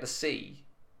gonna get to see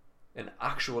an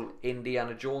actual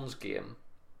Indiana Jones game.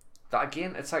 That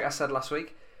again, it's like I said last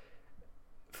week.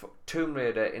 Tomb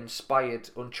Raider inspired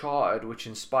Uncharted, which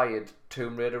inspired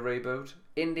Tomb Raider reboot.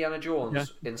 Indiana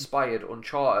Jones inspired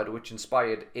Uncharted, which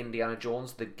inspired Indiana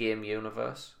Jones, the game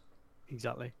universe.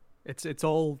 Exactly. It's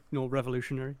all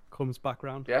revolutionary. Comes back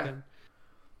round. Yeah. Again.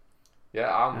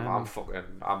 Yeah,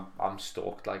 I'm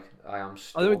stoked. Like, I am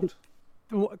stoked.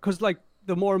 Because like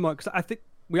the more and more, because I think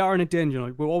we are in a danger.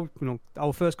 Like, we're all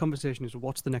our first conversation is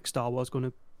what's the next Star Wars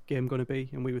game going to be,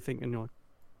 and we were thinking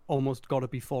almost got to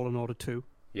be Fallen Order 2.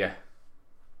 Yeah.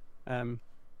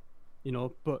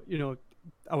 But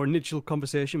our initial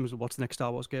conversation was what's the next Star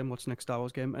Wars game? What's the next Star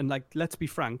Wars game? And like, let's be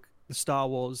frank, the Star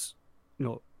Wars,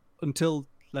 until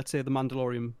let's say the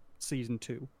Mandalorian season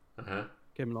 2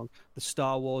 came along, the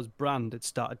Star Wars brand had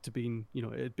started to be,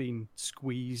 it had been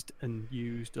squeezed and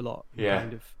used a lot. Yeah.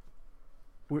 Kind of.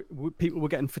 People were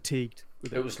getting fatigued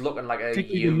with it. It was looking like a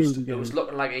used. It was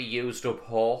looking like a used up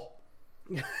whore.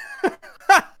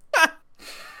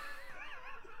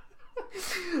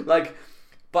 Like,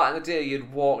 back in the day,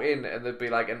 you'd walk in and there'd be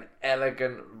like an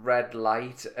elegant red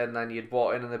light, and then you'd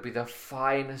walk in and there'd be the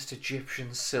finest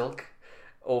Egyptian silk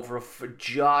over a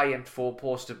giant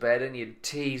four-poster bed, and you'd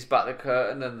tease back the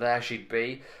curtain, and there she'd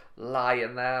be,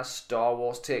 lying there, Star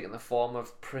Wars taking the form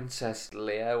of Princess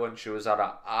Leia when she was at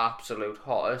her absolute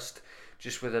hottest,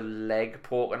 just with a leg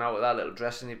poking out of that little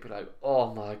dress, and you'd be like,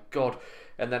 oh my god.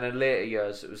 And then in later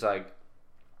years, it was like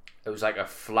a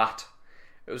flat.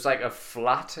 It was like a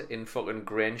flat in fucking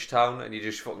Grangetown, and you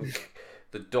just fucking...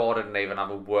 the door didn't even have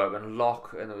a working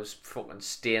lock, and there was fucking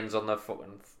stains on the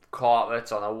fucking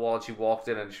carpets, on the walls. You walked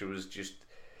in, and she was just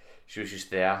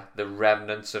there. The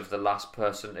remnants of the last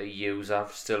person to use her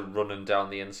still running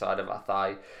down the inside of her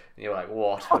thigh. And you're like,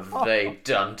 what have they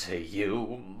done to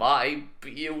you, my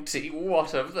beauty?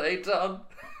 What have they done?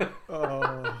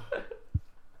 Oh.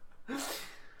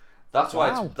 That's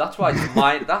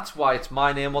why it's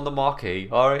my name on the marquee.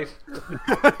 All right.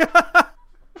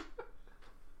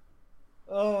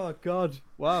 Oh God!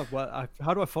 Wow. Well,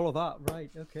 how do I follow that? Right.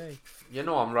 Okay.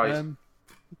 I'm right.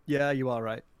 Yeah, you are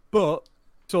right. But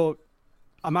so,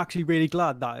 I'm actually really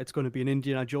glad that it's going to be an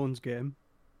Indiana Jones game,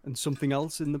 and something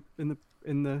else in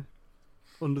the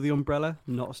under the umbrella,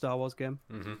 not a Star Wars game.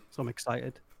 Mm-hmm. So I'm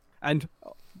excited. And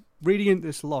reading into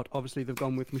this a lot, obviously they've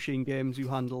gone with Machine Games, who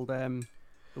handled the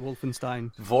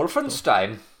Wolfenstein.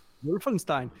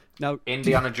 Wolfenstein. Now,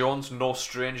 Indiana Jones, no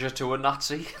stranger to a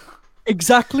Nazi.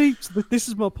 Exactly. So this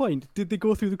is my point. Did they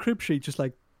go through the crib sheet just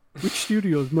like, which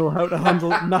studios know how to handle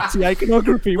Nazi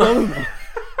iconography well enough?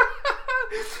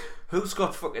 Who's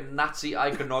got fucking Nazi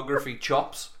iconography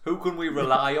chops? Who can we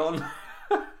rely on?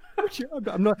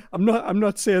 I'm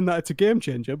not saying that it's a game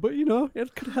changer, but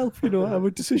it could help our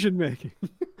decision making.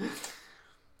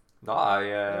 No,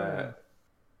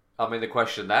 I mean, the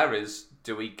question there is,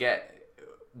 do we get...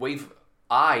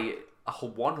 I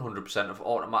 100% have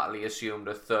automatically assumed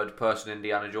a third-person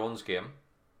Indiana Jones game.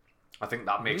 I think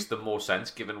that makes the most sense,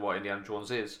 given what Indiana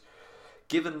Jones is.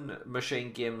 Given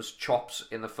Machine Games' chops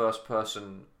in the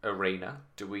first-person arena,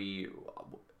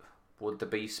 would there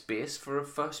be space for a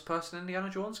first-person Indiana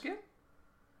Jones game?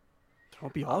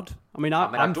 That'd be odd. I mean, I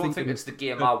I'm don't think thinking it's the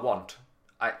game I want.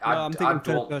 I'm thinking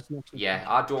third person action. Yeah,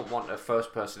 I don't want a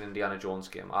first-person Indiana Jones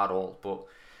game at all. But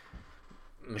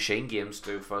machine games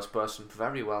do first-person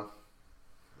very well.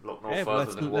 Look no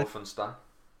further than Wolfenstein.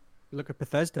 Look at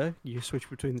Bethesda. You switch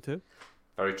between the two.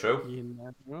 Very true.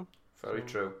 Very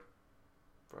true.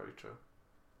 Very true.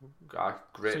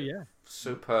 Great. So, yeah.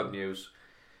 Superb news.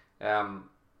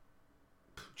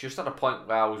 Just at a point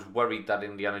where I was worried that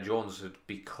Indiana Jones had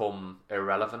become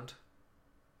irrelevant.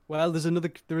 Well,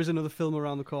 there is another film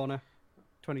around the corner,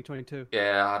 2022.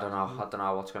 Yeah, I don't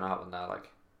know what's going to happen there.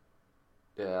 Like,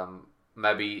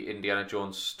 maybe Indiana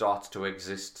Jones starts to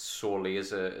exist solely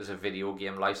as a video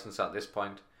game license at this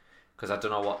point. Because I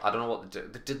don't know what they do.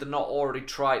 Did they not already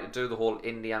try to do the whole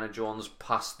Indiana Jones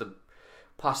pass the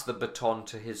baton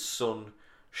to his son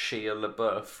Shia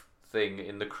LaBeouf thing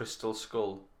in the Crystal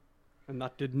Skull? And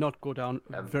that did not go down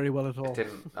very well at all. It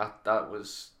didn't. That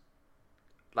was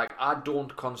like, I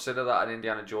don't consider that an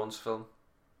Indiana Jones film.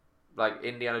 Like,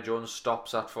 Indiana Jones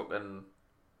stops at fucking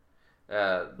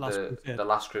the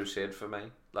Last Crusade for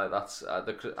me. Like, that's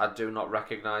I do not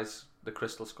recognize the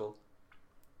Crystal Skull.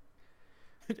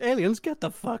 Aliens, get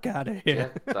the fuck out of here.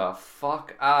 Get the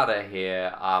fuck out of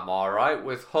here. I'm alright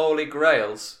with holy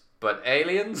grails, but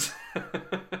aliens?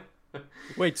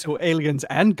 Wait, so aliens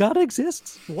and God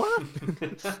exists? What?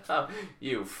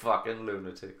 You fucking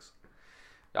lunatics.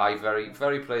 I'm very,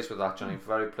 very pleased with that, Johnny.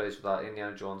 Very pleased with that.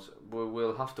 Indiana Jones.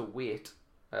 We'll have to wait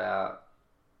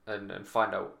and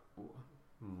find out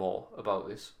more about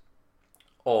this.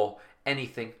 Or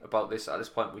anything about this. At this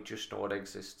point, we just know it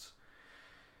exists.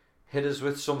 Hit us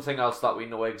with something else that we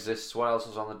know exists. What else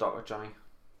is on the docket, Johnny?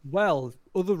 Well,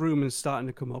 other rumours starting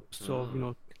to come up.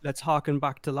 So, let's harken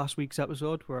back to last week's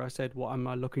episode where I said, what am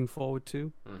I looking forward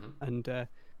to? And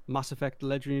Mass Effect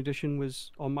Legendary Edition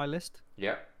was on my list.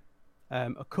 Yeah.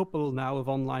 A couple now of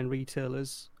online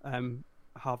retailers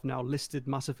have now listed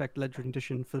Mass Effect Legendary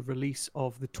Edition for release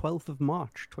of the 12th of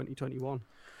March, 2021.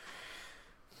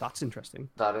 That's interesting.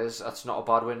 That's not a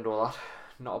bad window, that.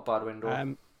 Not a bad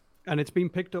window. And it's been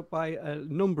picked up by a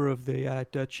number of the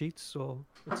dirt sheets, so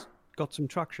it's got some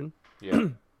traction. Yeah.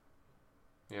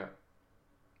 Yeah.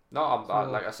 No,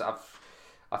 like I said,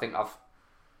 I think I've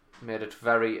made it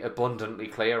very abundantly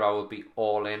clear I will be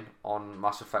all in on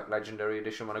Mass Effect Legendary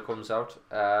Edition when it comes out.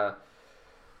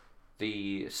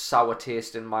 The sour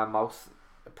taste in my mouth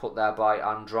put there by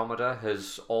Andromeda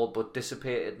has all but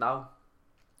dissipated now,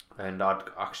 and I'd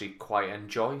actually quite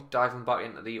enjoy diving back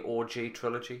into the OG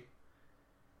trilogy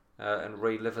and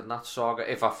reliving that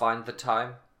saga if I find the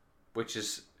time, which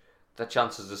is, the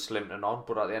chances are slim to none,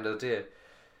 but at the end of the day,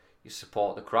 you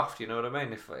support the craft, you know what I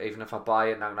mean? Even if I buy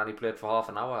it and I can only play it for half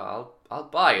an hour, I'll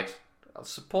buy it. I'll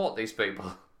support these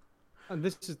people. And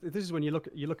this is when you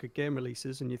look at game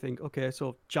releases and you think, okay,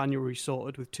 so January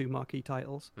sorted with 2 marquee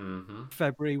titles. Mm-hmm.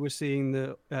 February we're seeing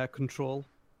the Control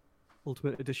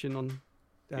Ultimate Edition on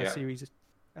Series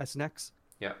S and X.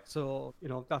 Yeah. So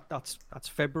that's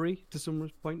February to some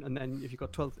point, and then if you've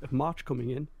got 12th of March coming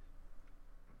in,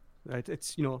 right?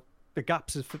 It's the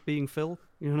gaps are being filled.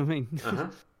 You know what I mean?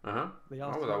 They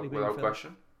are without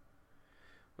question.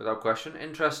 Without question.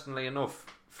 Interestingly enough,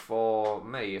 for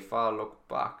me, if I look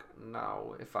back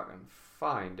now, if I can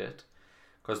find it,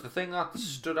 because the thing that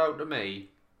stood out to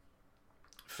me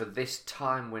for this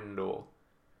time window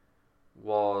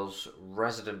was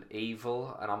Resident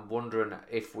Evil, and I'm wondering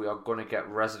if we are going to get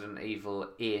Resident Evil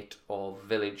 8 or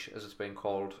Village, as it's been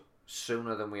called,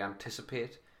 sooner than we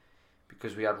anticipate,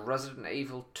 because we had Resident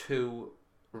Evil 2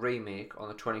 remake on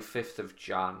the 25th of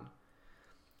Jan,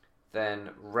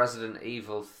 then Resident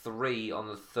Evil 3 on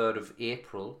the 3rd of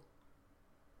April,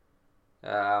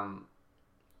 but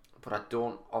I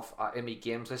don't, in my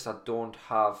games list, I don't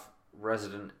have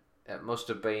it must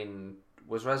have been,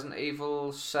 was Resident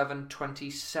Evil 7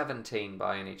 2017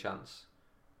 by any chance?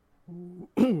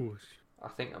 I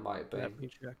think it might have been. Let me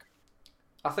check.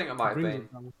 I think it might have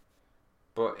been.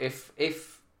 But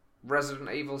if Resident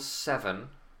Evil 7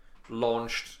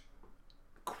 launched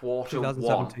quarter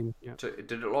 1,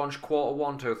 did it launch quarter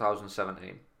 1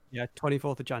 2017? Yeah,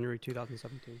 24th of January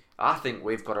 2017. I think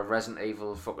we've got a Resident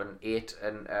Evil fucking 8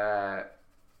 and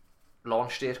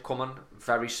launch date coming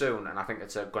very soon, and I think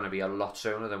it's going to be a lot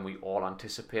sooner than we all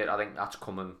anticipate. I think that's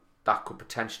coming. That could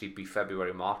potentially be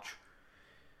February, March.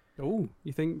 Oh,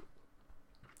 you think?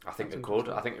 I think it could.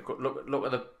 I think it could.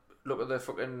 Look at the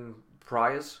fucking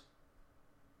priors.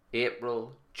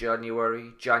 April,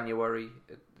 January.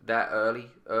 That early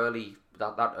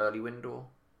that early window.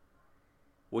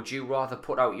 Would you rather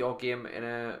put out your game in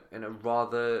a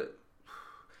rather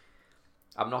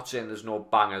I'm not saying there's no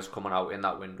bangers coming out in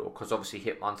that window, because obviously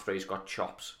Hitman 3's got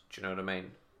chops. Do you know what I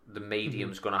mean? The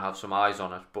medium's going to have some eyes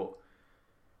on it, but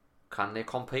can they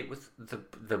compete with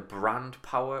the brand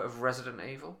power of Resident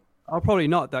Evil? Oh, probably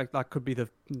not. That could be the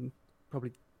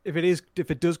probably if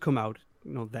it does come out,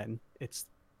 then it's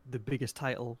the biggest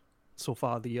title so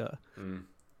far of the year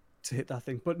to hit that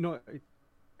thing. But no,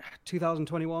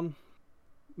 2021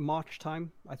 March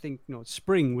time. I think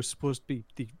spring was supposed to be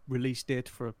the release date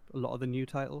for a lot of the new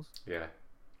titles. Yeah,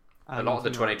 and a lot of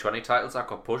the 2020 titles that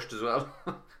got pushed as well.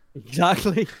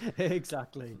 Exactly.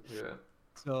 Yeah.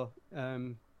 So,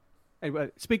 anyway,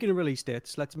 speaking of release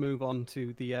dates, let's move on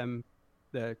to the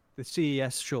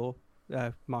CES show,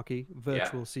 Marquee,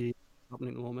 virtual CES happening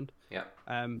at the moment. Yeah.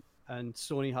 And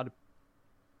Sony had,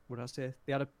 what did I say?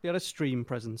 They had a stream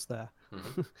presence there,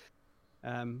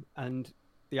 and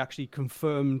they actually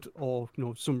confirmed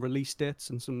some release dates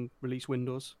and some release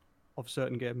windows of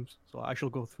certain games. So I shall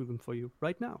go through them for you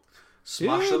right now.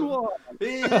 Smash them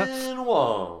in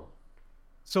one.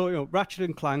 So Ratchet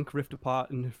and Clank, Rift Apart,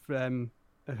 and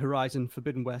Horizon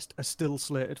Forbidden West are still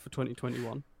slated for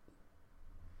 2021.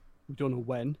 We don't know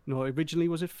when. No, originally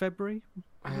was it February?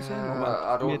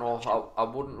 I don't know. I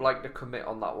wouldn't like to commit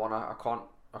on that one. I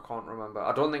can't remember.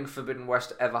 I don't think Forbidden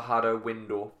West ever had a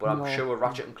window, but I'm sure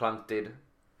Ratchet and Clank did.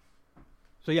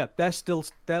 So yeah, they're still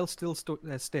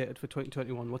stated for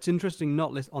 2021. What's interesting,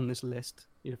 not on this list,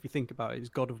 if you think about it, is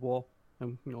God of War.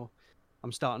 And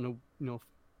I'm starting to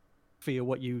fear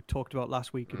what you talked about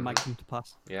last week. It might come to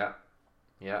pass. Yeah.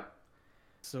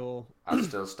 So I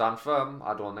still stand firm.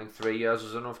 I don't think 3 years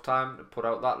is enough time to put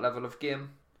out that level of game.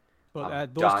 But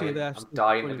I'm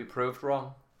dying to be proved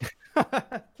wrong.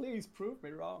 Please prove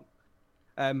me wrong.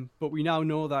 But we now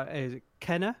know that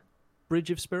Kenna,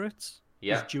 Bridge of Spirits,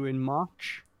 is due in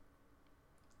March.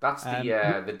 That's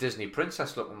the Disney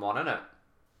princess looking one, isn't it?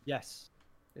 Yes,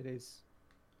 it is.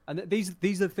 And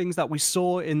these are things that we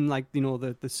saw in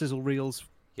the sizzle reels.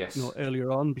 Yes.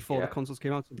 Earlier on before the consoles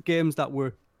came out. So the games that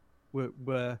were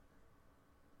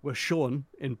shown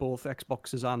in both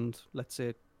Xboxes and let's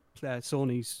say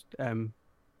Sony's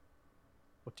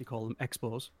what do you call them,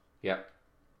 expos? Yeah.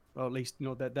 Or at least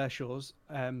their shows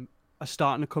are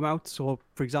starting to come out. So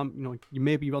for example, you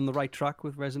may be on the right track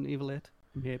with Resident Evil 8.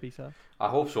 Maybe so. I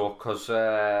hope so, because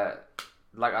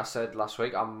like I said last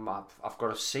week, I've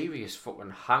got a serious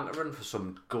fucking hankering for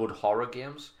some good horror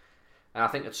games. And I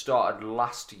think it started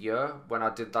last year when I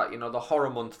did that, the horror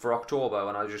month for October,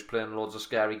 when I was just playing loads of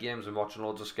scary games and watching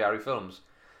loads of scary films.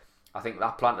 I think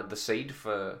that planted the seed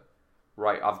for,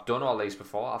 right, I've done all these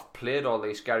before, I've played all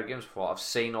these scary games before, I've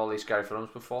seen all these scary films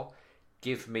before.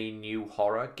 Give me new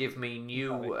horror, give me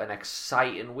new and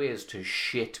exciting ways to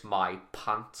shit my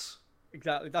pants.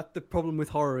 Exactly. That's the problem with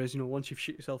horror is, once you've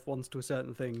shit yourself once to a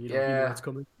certain thing, you know it's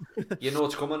coming. You know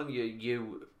it's coming, and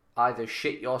you either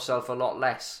shit yourself a lot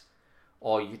less,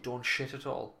 or you don't shit at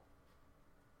all.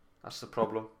 That's the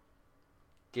problem.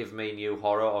 Give me new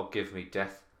horror or give me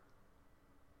death.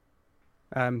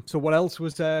 So what else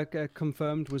was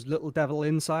confirmed was Little Devil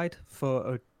Inside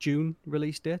for a June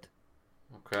release date.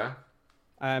 Okay.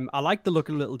 I like the look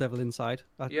of Little Devil Inside.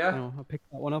 I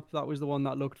picked that one up. That was the one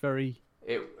that looked very...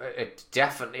 It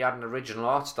definitely had an original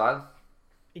art style.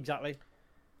 Exactly.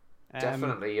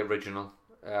 Definitely original.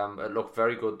 It looked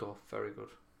very good though. Very good.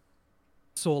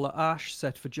 Solar Ash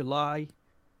set for July,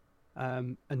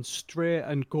 and Stray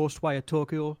and Ghostwire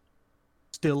Tokyo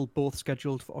still both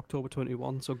scheduled for October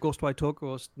 21. So Ghostwire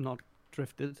Tokyo's not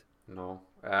drifted. No.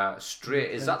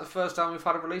 Stray, is that the first time we've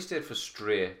had a release date for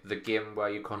Stray? The game where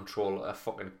you control a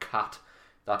fucking cat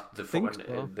that the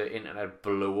internet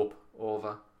blew up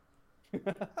over.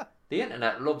 The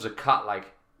internet loves a cat, like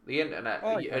the internet.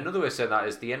 Another way of saying that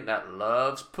is the internet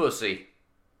loves pussy.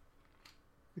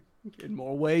 In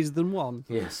more ways than one.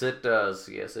 Yes, it does.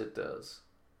 Yes, it does.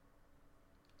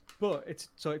 But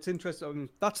it's interesting.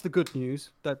 That's the good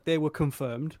news, that they were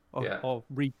confirmed or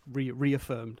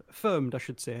reaffirmed. Affirmed, I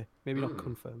should say. Maybe not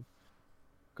confirmed,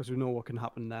 because we know what can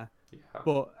happen there. Yeah.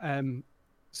 But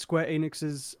Square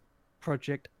Enix's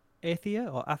Project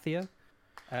Athia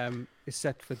is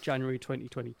set for January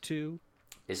 2022.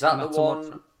 Is that the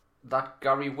one that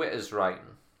Gary Whitta's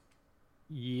writing?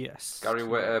 Yes. Gary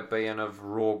Whitta being of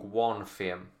Rogue One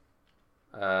fame,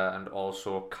 and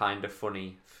also Kinda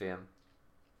Funny fame.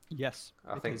 Yes,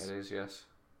 I think it is. Yes.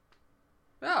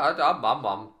 Yeah,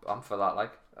 I'm for that.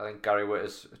 Like, I think Gary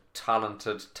Whitta's a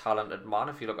talented man.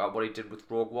 If you look at what he did with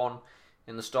Rogue One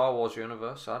in the Star Wars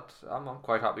universe, I'm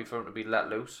quite happy for him to be let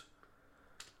loose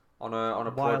on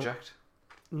a project.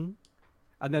 Mm-hmm.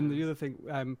 And then the other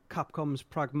thing, Capcom's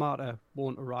Pragmata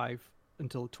won't arrive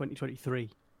until 2023.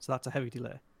 So that's a heavy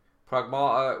delay.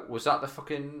 Pragmata, was that the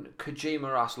fucking Kojima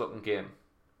ass looking game?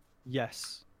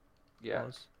 Yes. Yeah. It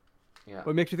was. Yeah.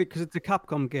 What makes you think, because it's a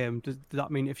Capcom game, does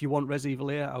that mean if you want Resident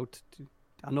Evil 8 out,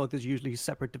 I know there's usually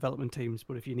separate development teams,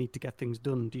 but if you need to get things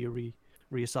done, do you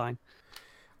reassign?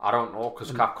 I don't know,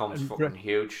 because Capcom's fucking Gref-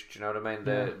 huge. Do you know what I mean?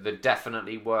 Yeah. They're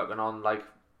definitely working on, like,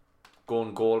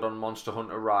 going gold on Monster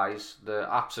Hunter Rise. They're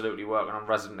absolutely working on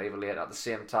Resident Evil 8 at the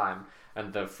same time.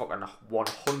 And they're fucking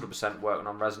 100% working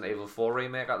on Resident Evil 4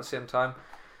 Remake at the same time.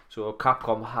 So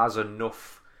Capcom has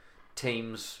enough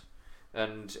teams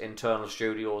and internal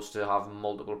studios to have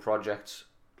multiple projects,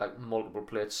 like multiple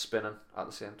plates spinning at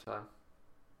the same time.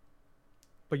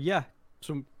 But yeah,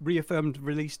 some reaffirmed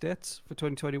release dates for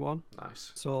 2021.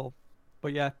 Nice. So,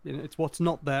 but yeah, it's what's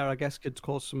not there, I guess, could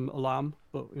cause some alarm.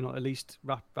 But, at least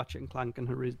Ratchet and Clank and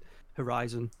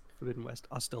Horizon Forbidden West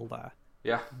are still there.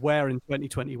 Yeah. Where in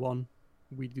 2021,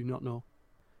 we do not know.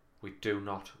 We do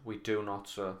not, sir.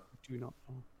 We do not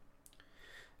know.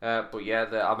 But yeah,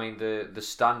 the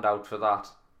standout for that,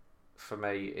 for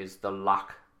me, is the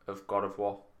lack of God of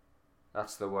War.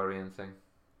 That's the worrying thing.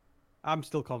 I'm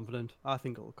still confident. I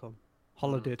think it'll come.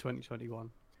 Holiday 2021.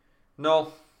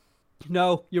 No.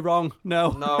 No, you're wrong.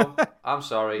 No. No. I'm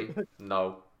sorry.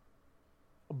 No.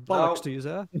 Bollocks No. to you,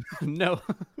 sir. No.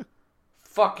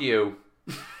 Fuck you.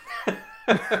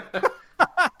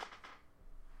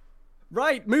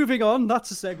 Right, moving on.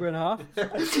 That's a segue and a half.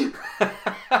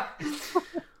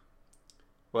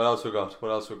 What else we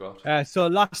got? So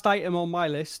last item on my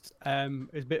list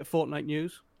is a bit of Fortnite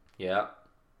news. Yeah.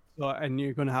 So, and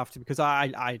you're going to have to, because I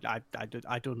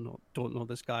don't know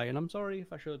this guy, and I'm sorry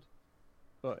if I should.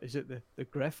 But is it the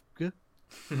Grefke?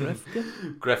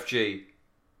 Gref G.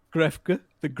 Grefke,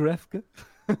 the Grefke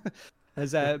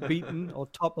has beaten or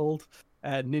toppled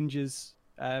Ninja's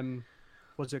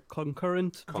was it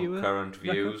concurrent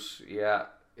views? Yeah.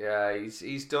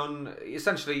 He's done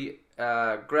essentially.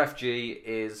 Gref G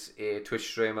is a Twitch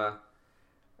streamer.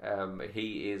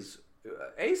 He's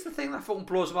the thing that fucking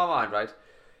blows my mind, right?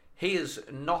 He is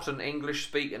not an English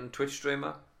speaking Twitch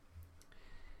streamer.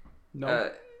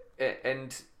 No.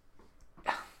 And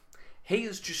he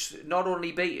is just not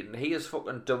only beaten, he has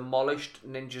fucking demolished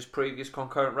Ninja's previous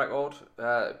concurrent record.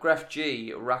 Gref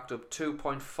G racked up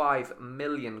 2.5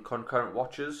 million concurrent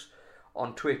watchers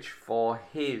on Twitch for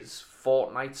his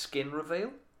Fortnite skin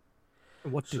reveal.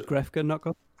 What did Grefke knock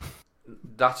up?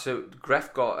 That's it.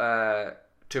 Gref got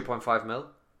 2.5 mil.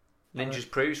 Ninja's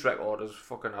previous record is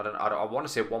fucking, I want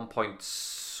to say 1 point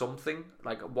something,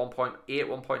 like 1.8,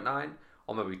 1.9,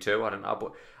 or maybe 2, I don't know.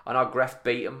 But I know Gref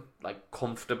beat him, like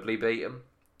comfortably beat him.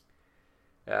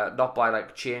 Not by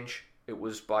like change, it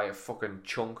was by a fucking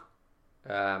chunk.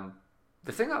 The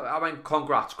thing, I mean,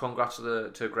 congrats to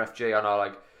Gref G. I know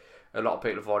like a lot of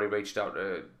people have already reached out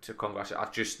to congrats.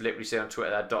 I've just literally seen on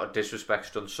Twitter that Dr.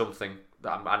 Disrespect's done something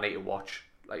that I need to watch.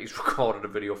 Like he's recorded a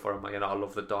video for him, I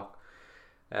love the doc.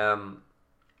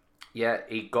 Yeah,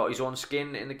 he got his own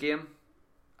skin in the game,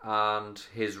 and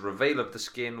his reveal of the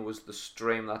skin was the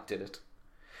stream that did it.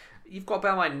 You've got to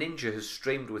bear in mind, Ninja has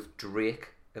streamed with Drake,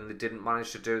 and they didn't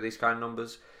manage to do these kind of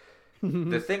numbers.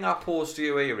 The thing I pose to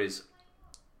you here is,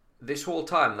 this whole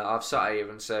time that I've sat here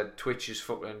and said Twitch is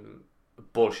fucking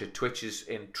bullshit, Twitch is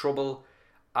in trouble,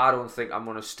 I don't think I'm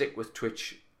going to stick with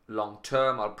Twitch long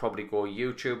term. I'll probably go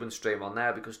YouTube and stream on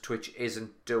there because Twitch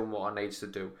isn't doing what it needs to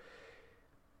do.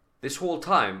 This whole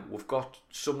time, we've got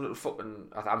some little fucking...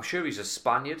 I'm sure he's a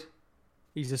Spaniard.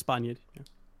 He's a Spaniard. Yeah.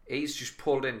 He's just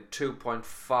pulled in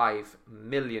 2.5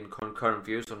 million concurrent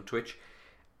views on Twitch.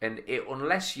 And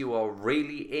unless you are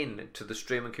really into the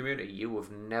streaming community, you have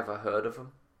never heard of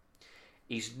him.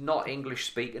 He's not English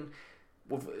speaking.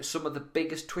 Some of the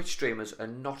biggest Twitch streamers are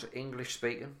not English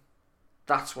speaking.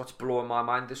 That's what's blowing my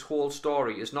mind. This whole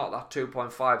story is not that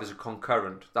 2.5 is a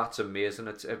concurrent. That's amazing.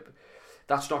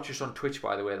 That's not just on Twitch,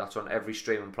 by the way. That's on every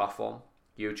streaming platform.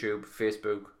 YouTube,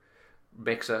 Facebook,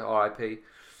 Mixer, RIP.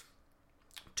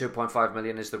 2.5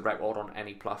 million is the record on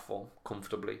any platform,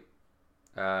 comfortably.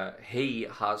 He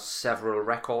has several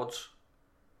records.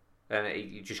 And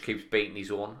he just keeps beating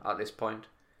his own at this point.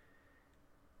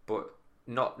 But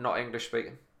not English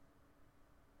speaking.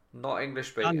 Not English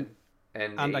speaking.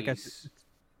 And I guess...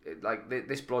 Like,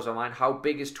 this blows my mind. How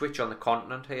big is Twitch on the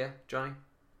continent here, Johnny?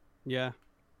 Yeah.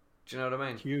 Do you know what I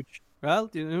mean? Huge. Well,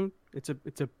 it's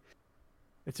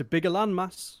a bigger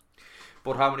landmass.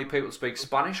 But how many people speak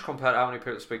Spanish compared to how many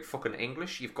people speak fucking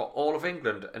English? You've got all of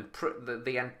England and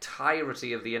the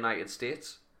entirety of the United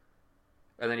States.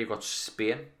 And then you've got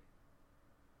Spain.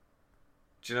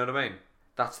 Do you know what I mean?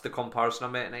 That's the comparison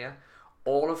I'm making here.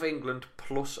 All of England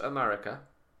plus America.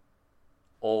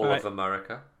 All of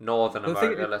America. Northern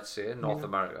America, let's say. North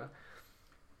America.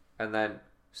 and then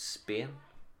Spain.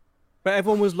 But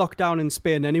everyone was locked down in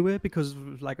Spain anyway because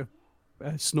of like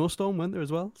a snowstorm went there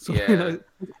as well. So Yeah.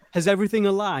 has everything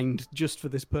aligned just for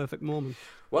this perfect moment?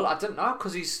 Well, I don't know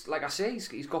because he's like I say,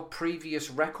 he's got previous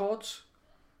records.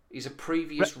 He's a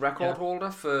previous record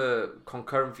holder for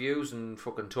concurrent views and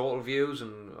fucking total views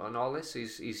and all this.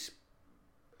 He's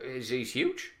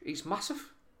huge. He's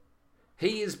massive.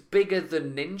 He is bigger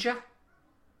than Ninja.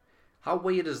 How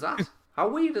weird is that? How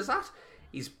weird is that?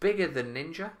 He's bigger than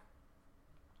Ninja.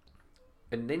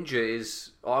 And Ninja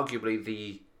is arguably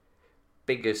the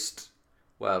biggest.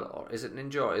 Well, or is it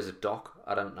Ninja or is it Doc?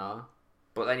 I don't know.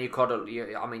 But then you can't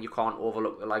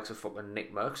overlook the likes of fucking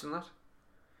Nick Merckx and that.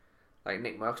 Like,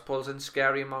 Nick Merckx pulls in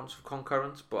scary amounts of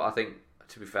concurrence, but I think,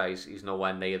 to be fair, he's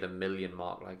nowhere near the million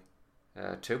mark. Like,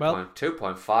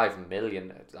 2.5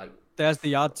 million. Like, there's the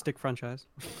Yardstick franchise.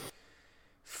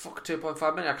 Fuck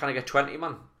 2.5 million. I can't get 20,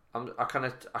 man. I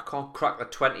can't crack the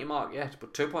 20 mark yet,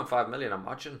 but 2.5 million,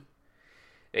 imagine.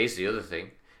 Here's the other thing.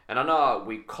 And I know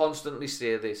we constantly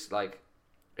say this, like,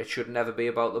 it should never be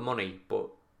about the money, but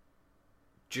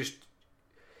just,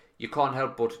 your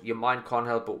mind can't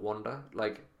help but wonder,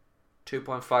 like,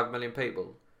 2.5 million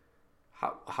people,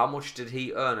 how much did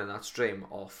he earn in that stream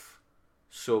off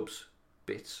subs,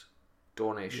 bits,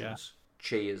 donations,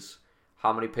 cheers?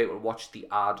 How many people watched the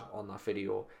ad on that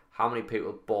video? How many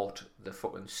people bought the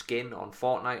fucking skin on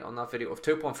Fortnite on that video? If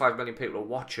 2.5 million people are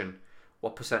watching,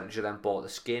 what percentage of them bought the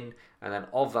skin? And then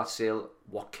of that sale,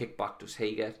 what kickback does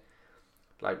he get?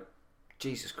 Like,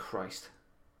 Jesus Christ.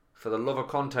 For the love of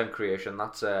content creation,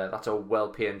 that's a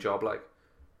well-paying job, like.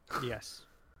 Yes.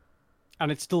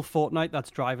 And it's still Fortnite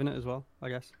that's driving it as well, I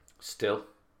guess. Still.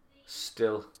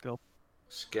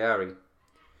 Scary.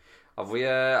 Have we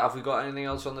got anything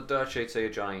else on the dirt sheets here,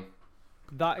 Johnny?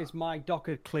 That is my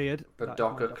docket cleared. The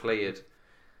docket cleared.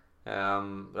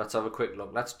 Let's have a quick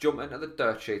look. Let's jump into the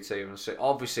dirt sheets here and see.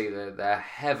 Obviously, they're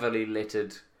heavily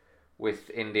littered with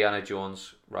Indiana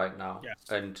Jones right now. Yes.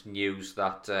 And news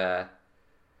that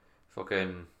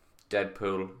fucking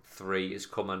Deadpool 3 is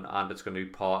coming and it's going to be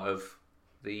part of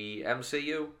the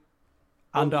MCU.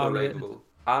 And unbelievable.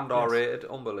 And R-rated.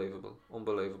 Unbelievable.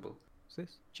 Is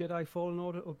this Jedi Fallen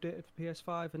Order updated for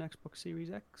PS5 and Xbox Series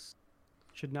X?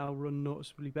 Should now run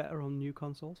noticeably better on new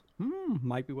consoles.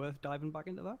 Might be worth diving back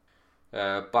into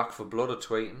that. Back for Blood are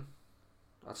tweeting.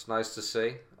 That's nice to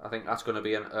see. I think that's going to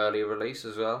be an early release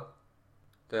as well.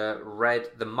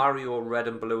 The Mario Red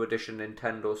and Blue Edition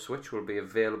Nintendo Switch will be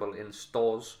available in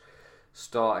stores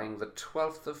starting the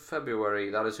 12th of February.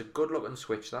 That is a good looking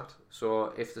Switch, that.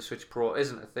 So if the Switch Pro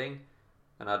isn't a thing,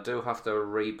 and I do have to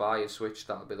re-buy a Switch,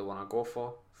 that'll be the one I go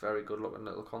for. Very good looking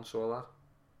little console, that.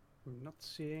 I'm not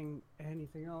seeing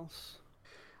anything else.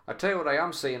 I tell you what I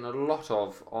am seeing a lot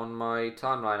of on my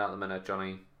timeline at the minute,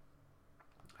 Johnny.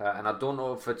 And I don't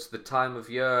know if it's the time of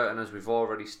year, and as we've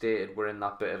already stated, we're in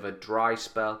that bit of a dry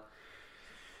spell.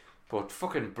 But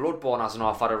fucking Bloodborne hasn't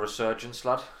half had a resurgence,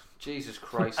 lad. Jesus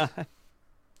Christ.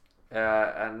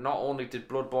 And not only did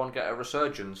Bloodborne get a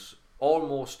resurgence,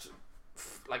 almost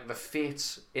like the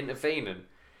fates intervening.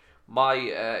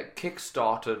 My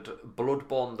kickstarted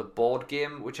Bloodborne the board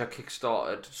game, which I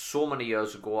kickstarted so many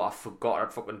years ago I forgot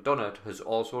I'd fucking done it, has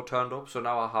also turned up. So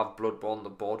now I have Bloodborne the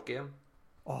board game.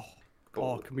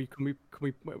 Can we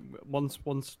once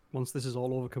this is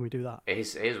all over, can we do that? It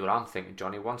is what I'm thinking,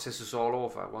 Johnny. Once this is all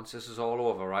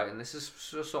over, right? And this is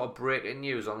sort of breaking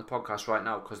news on the podcast right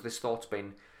now because this thought's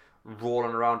been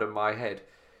rolling around in my head.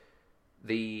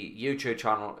 The YouTube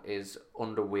channel is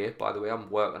underway, by the way.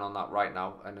 I'm working on that right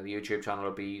now, and the YouTube channel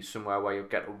will be somewhere where you'll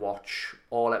get to watch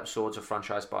all episodes of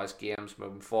Franchise Buys Games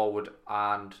moving forward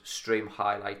and stream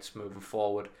highlights moving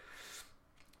forward.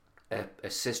 A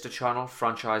sister channel,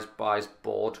 Franchise Buys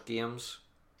Board Games.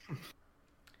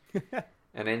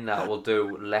 And in that we'll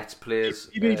do Let's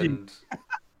Plays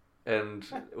and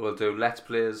we'll do Let's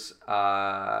Plays,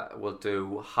 we'll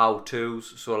do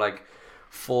how-tos, so like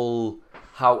full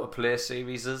how to play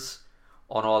series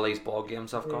on all these board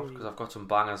games I've got, because I've got some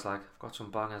bangers,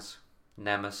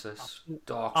 Nemesis,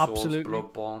 Dark Souls,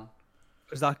 Bloodborne.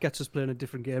 Because that gets us playing a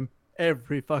different game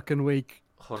every fucking week.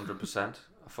 100%.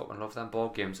 I fucking love them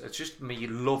board games. It's just me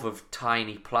love of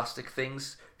tiny plastic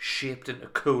things shaped into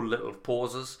cool little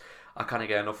poses. I can't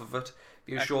get enough of it.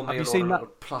 If you show me a load of little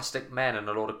plastic men and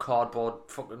a load of cardboard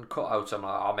fucking cutouts, I'm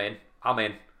like, I'm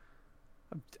in.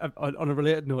 On a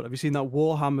related note, have you seen that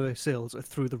Warhammer sales are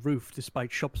through the roof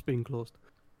despite shops being closed?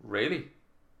 Really?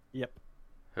 Yep.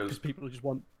 Because people just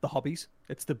want the hobbies.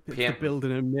 It's the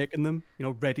building and making them,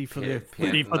 ready for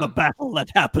the battle that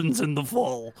happens in the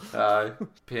fall.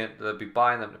 They'll be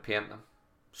buying them to paint them,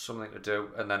 something to do,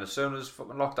 and then as soon as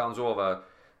fucking lockdown's over,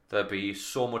 There'd be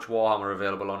so much Warhammer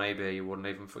available on eBay, you wouldn't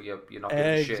even you're not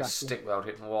getting shit stick without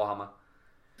hitting Warhammer.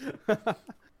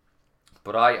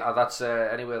 But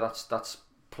anyway. That's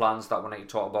plans that we need to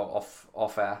talk about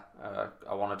off air.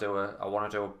 I want to do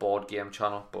a board game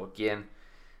channel, but again,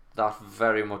 that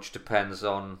very much depends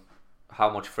on how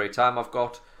much free time I've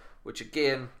got, which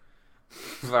again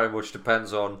very much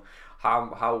depends on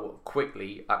how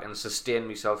quickly I can sustain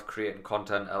myself creating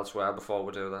content elsewhere before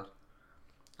we do that.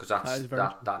 Because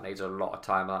that needs a lot of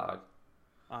time.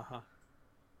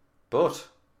 But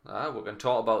we can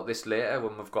talk about this later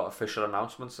when we've got official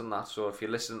announcements and that. So if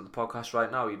you're listening to the podcast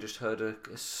right now, you just heard a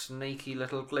sneaky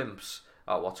little glimpse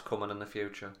at what's coming in the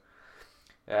future.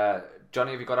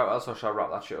 Johnny, have you got out else, or shall I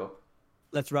wrap that shit up?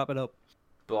 Let's wrap it up.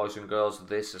 Boys and girls,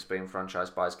 this has been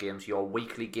Franchise Buys Games, your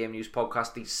weekly game news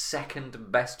podcast, the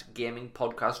second best gaming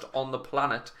podcast on the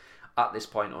planet at this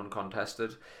point,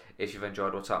 uncontested. If you've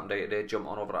enjoyed what's happened day to day, jump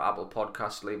on over to Apple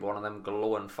Podcasts, leave one of them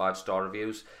glowing 5-star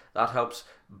reviews. That helps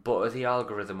butter the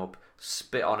algorithm up,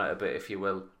 spit on it a bit if you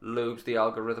will, lubes the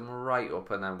algorithm right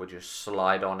up, and then we just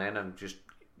slide on in and just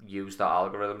use that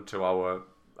algorithm to our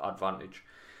advantage.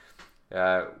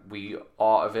 We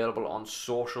are available on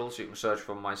socials. You can search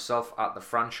for myself at The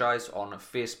Franchise on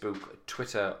Facebook,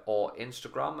 Twitter or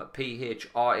Instagram, PHRANCHIZE.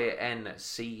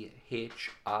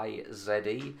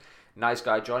 Nice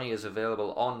Guy Johnny is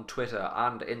available on Twitter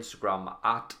and Instagram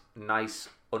at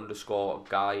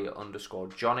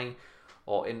nice_guy_Johnny.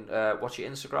 Or what's your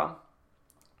Instagram?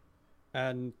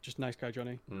 And just Nice Guy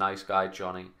Johnny. Nice Guy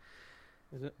Johnny.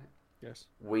 Is it? Yes.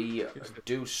 We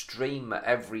do stream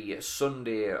every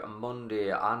Sunday,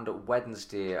 Monday and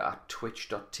Wednesday at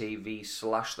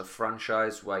twitch.tv/The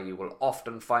Franchise, where you will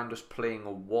often find us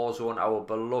playing Warzone, our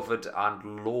beloved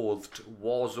and loathed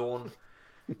Warzone,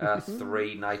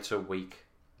 3 nights a week.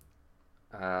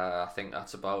 I think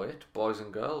that's about it, boys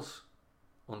and girls.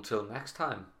 Until next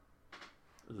time,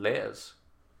 laters.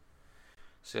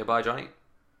 Say bye, Johnny.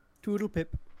 Toodle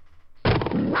pip.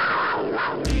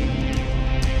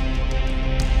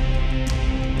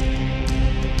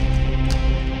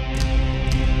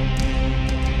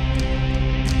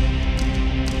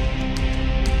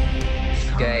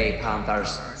 Gay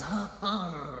Panthers.